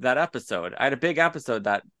at that episode. I had a big episode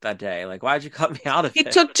that day. Like, why'd you cut me out of He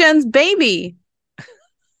it?" took Jen's baby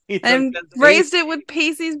He took and Jen's raised baby. it with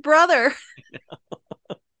Pacey's brother.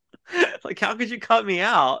 Like, how could you cut me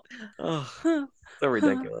out? Oh, so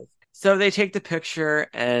ridiculous. So they take the picture,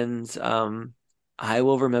 and I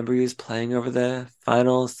will remember you as playing over the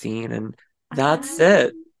final scene, and that's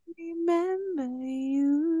it. Remember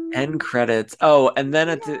you. End credits. Oh, and then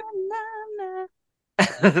at the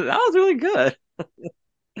that was really good.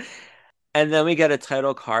 And then we get a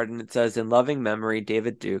title card, and it says, "In loving memory,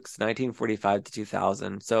 David Dukes, 1945 to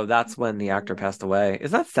 2000." So that's when the actor passed away.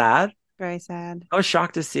 Is that sad? Very sad. I was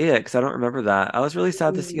shocked to see it because I don't remember that. I was really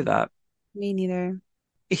sad to see that. Me neither.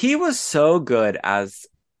 He was so good as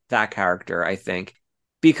that character, I think,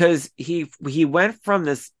 because he went from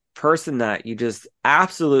this person that you just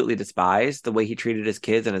absolutely despised, the way he treated his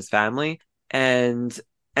kids and his family, and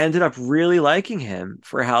ended up really liking him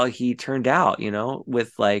for how he turned out,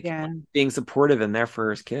 with like Yeah. being supportive and there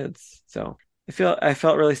for his kids. So I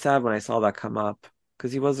felt really sad when I saw that come up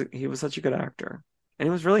because he was such a good actor and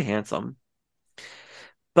he was really handsome.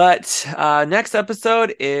 But next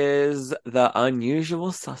episode is The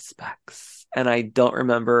Unusual Suspects, and I don't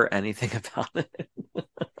remember anything about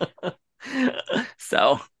it.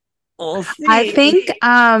 So we'll see. I think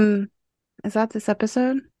is that this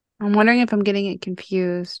episode? I'm wondering if I'm getting it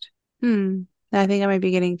confused. I think I might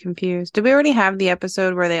be getting confused. Did we already have the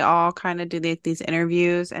episode where they all kind of do these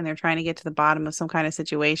interviews and they're trying to get to the bottom of some kind of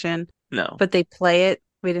situation, No. but they play it?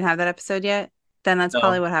 We didn't have that episode yet. Then that's No.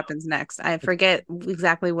 probably what happens next. I forget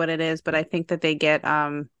exactly what it is, but I think that they get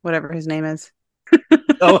whatever his name is.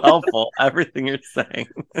 So helpful. Everything you're saying.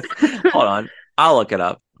 Hold on. I'll look it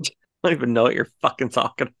up. I don't even know what you're fucking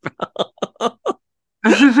talking about.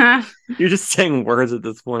 You're just saying words at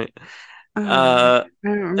this point. I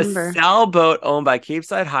don't A remember. sailboat owned by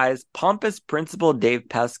Capeside High's pompous principal Dave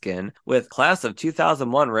Peskin, with class of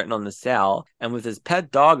 2001 written on the sail, and with his pet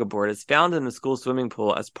dog aboard, is found in the school swimming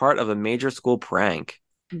pool as part of a major school prank.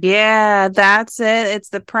 Yeah, that's it. It's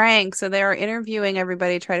the prank. So they are interviewing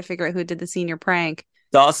everybody to try to figure out who did the senior prank.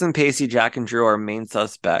 Dawson, Pacey, Jack, and Drew are main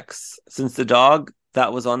suspects. Since the dog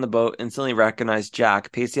that was on the boat instantly recognized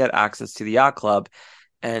Jack, Pacey had access to the yacht club,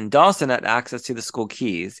 and Dawson had access to the school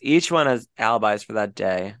keys. Each one has alibis for that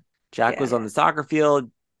day. Jack was on the soccer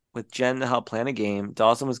field with Jen to help plan a game.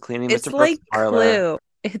 Dawson was cleaning It's Mr. like Brooks' parlor. Clue.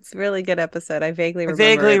 It's a really good episode. I vaguely remember.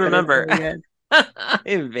 vaguely it, but it's remember. really good. I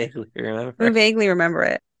vaguely remember. I vaguely remember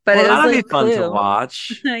it, but Well, it was that'll like be fun to Clue.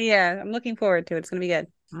 watch. Yeah, I'm looking forward to it. It's gonna be good.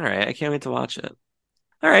 All right, I can't wait to watch it.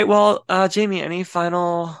 All right, well, Jamie, any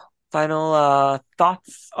final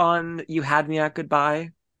thoughts on You Had Me at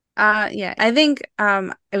Goodbye? Yeah, I think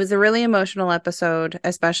it was a really emotional episode,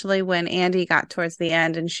 especially when Andy got towards the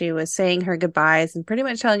end and she was saying her goodbyes and pretty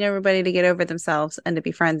much telling everybody to get over themselves and to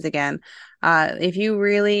be friends again. If you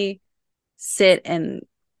really sit and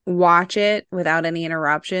watch it without any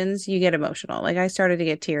interruptions, you get emotional. Like I started to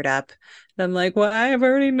get teared up. And I'm like, well, I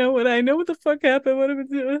already know what the fuck happened. What am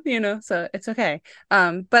I doing? So it's okay.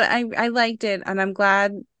 But I liked it, and I'm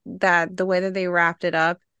glad that the way that they wrapped it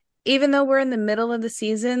up, even though we're in the middle of the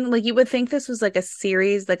season, like you would think this was like a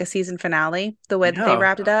series, like a season finale, the way that they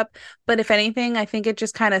wrapped it up. But if anything, I think it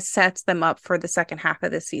just kind of sets them up for the second half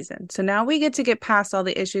of the season. So now we get past all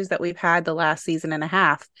the issues that we've had the last season and a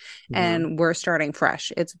half, and we're starting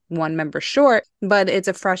fresh. It's one member short, but it's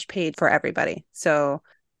a fresh page for everybody. So,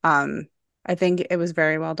 I think it was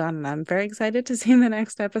very well done, and I'm very excited to see the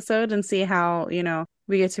next episode and see how,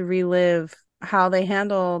 we get to relive how they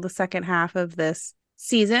handle the second half of this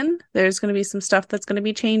season. There's going to be some stuff that's going to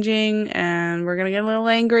be changing, and we're going to get a little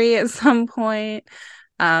angry at some point.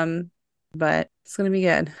 But it's going to be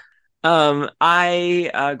good. I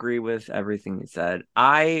agree with everything you said.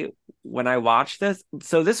 When I watched this,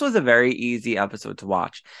 so this was a very easy episode to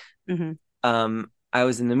watch. I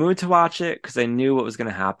was in the mood to watch it because I knew what was going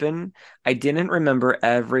to happen. I didn't remember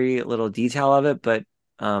every little detail of it, but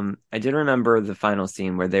I did remember the final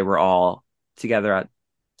scene where they were all together at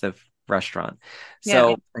the restaurant.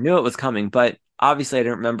 So I knew it was coming, but obviously I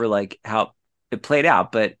didn't remember like how it played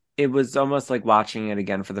out, but it was almost like watching it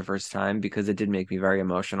again for the first time because it did make me very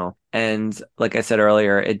emotional. And like I said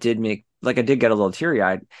earlier, I did get a little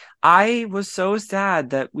teary-eyed. I was so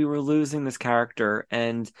sad that we were losing this character,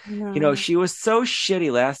 and she was so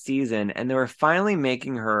shitty last season, and they were finally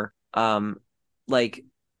making her like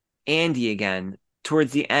Andy again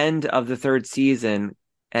towards the end of the third season.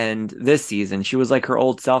 And this season, she was like her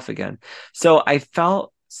old self again. So I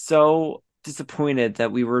felt so disappointed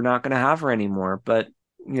that we were not going to have her anymore. But,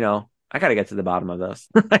 I got to get to the bottom of this.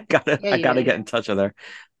 I got to get in touch with her.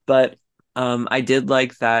 But I did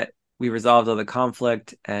like that we resolved all the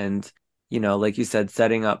conflict and, like you said,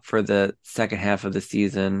 setting up for the second half of the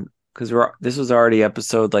season. Because this was already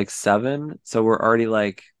episode like 7. So we're already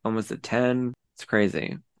like almost at 10. It's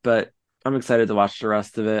crazy. But I'm excited to watch the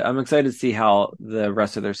rest of it. I'm excited to see how the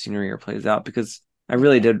rest of their senior year plays out because I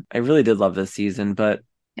really did love this season, but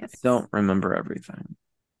I don't remember everything.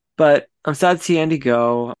 But I'm sad to see Andy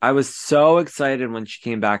go. I was so excited when she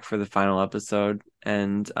came back for the final episode.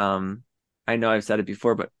 And I know I've said it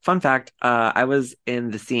before, but fun fact, I was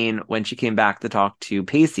in the scene when she came back to talk to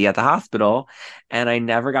Pacey at the hospital, and I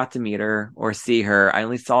never got to meet her or see her. I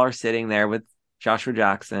only saw her sitting there with Joshua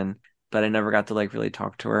Jackson, but I never got to like really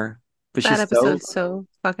talk to her. But that episode's so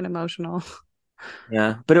fucking emotional.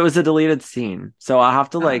 Yeah, but it was a deleted scene, so I'll have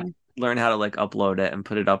to learn how to upload it and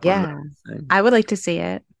put it up. Yeah, on I would like to see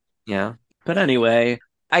it. Yeah, but anyway,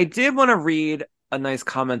 I did want to read a nice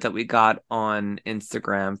comment that we got on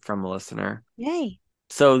Instagram from a listener. Yay!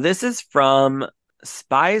 So this is from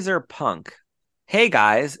Spicer Punk. Hey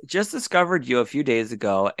guys, just discovered you a few days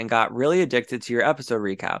ago and got really addicted to your episode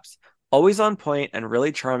recaps. Always on point and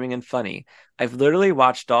really charming and funny. I've literally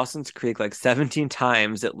watched Dawson's Creek like 17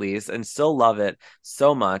 times at least and still love it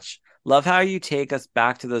so much. Love how you take us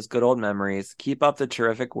back to those good old memories. Keep up the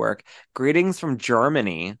terrific work. Greetings from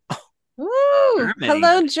Germany. Woo! Germany.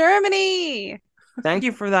 Hello, Germany. Thank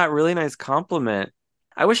you for that really nice compliment.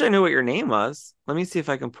 I wish I knew what your name was. Let me see if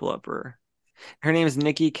I can pull up her. Her name is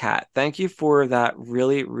Nikki Cat. Thank you for that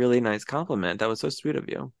really, really nice compliment. That was so sweet of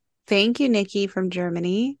you. Thank you, Nikki from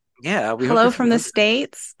Germany. Yeah. Hello from the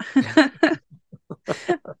States.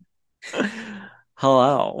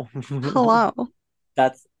 Hello. Hello.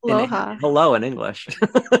 That's Aloha. hello in English.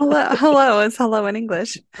 Hello is hello in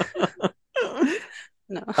English.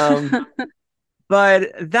 No.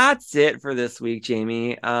 But that's it for this week,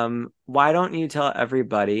 Jamie. Why don't you tell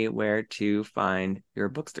everybody where to find your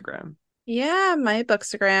Bookstagram? Yeah, my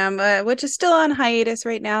Bookstagram, which is still on hiatus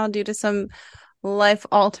right now due to some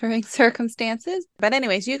life-altering circumstances. But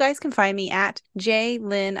anyways, you guys can find me at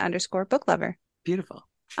jlyn_booklover. Beautiful.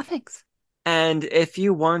 Oh, thanks. And if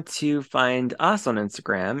you want to find us on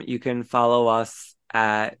Instagram, you can follow us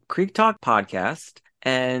at Creek Talk Podcast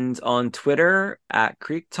and on Twitter at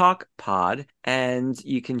Creek Talk Pod. And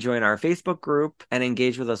you can join our Facebook group and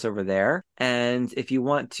engage with us over there. And if you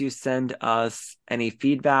want to send us any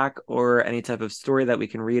feedback or any type of story that we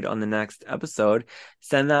can read on the next episode,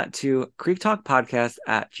 send that to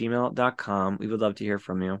creektalkpodcast@gmail.com. We would love to hear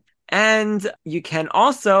from you. And you can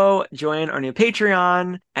also join our new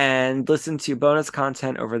Patreon and listen to bonus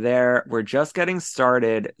content over there. We're just getting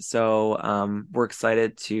started, so we're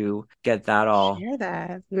excited to get that all. Share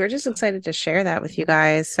that. We're just excited to share that with you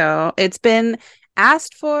guys. So it's been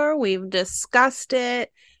asked for. We've discussed it.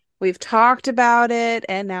 We've talked about it,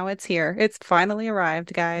 and now it's here. It's finally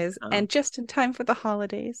arrived, guys, and just in time for the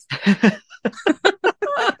holidays.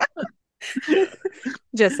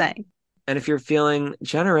 Just saying. And if you're feeling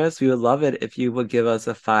generous, we would love it if you would give us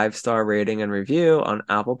a 5-star rating and review on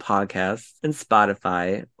Apple Podcasts and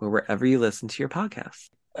Spotify or wherever you listen to your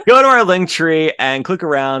podcasts. Go to our link tree and click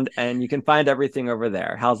around and you can find everything over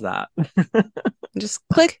there. How's that? Just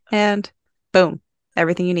click and boom,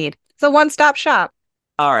 everything you need. It's a one-stop shop.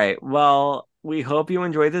 All right. Well, we hope you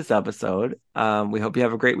enjoyed this episode. We hope you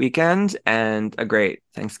have a great weekend and a great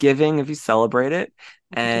Thanksgiving if you celebrate it.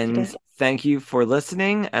 And thank you for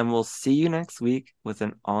listening, and we'll see you next week with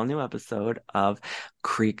an all-new episode of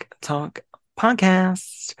Creek Talk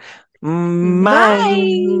Podcast. Bye.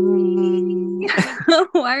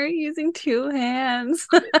 Why are you using 2 hands?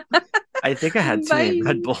 I think I had too many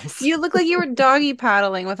Red Bulls. You look like you were doggy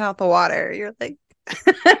paddling without the water. You're like...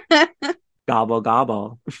 Gobble,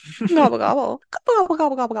 gobble. Gobble, gobble. Gobble,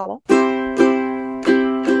 gobble, gobble, gobble.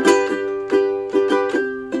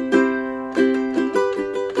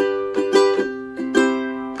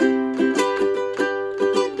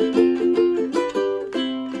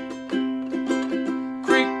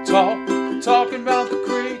 Talking about the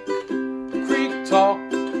creek. Creek talk,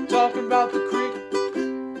 talking about the creek.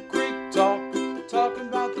 Creek talk, talking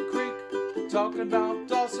about the creek. Talking about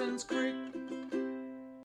Dawson's Creek.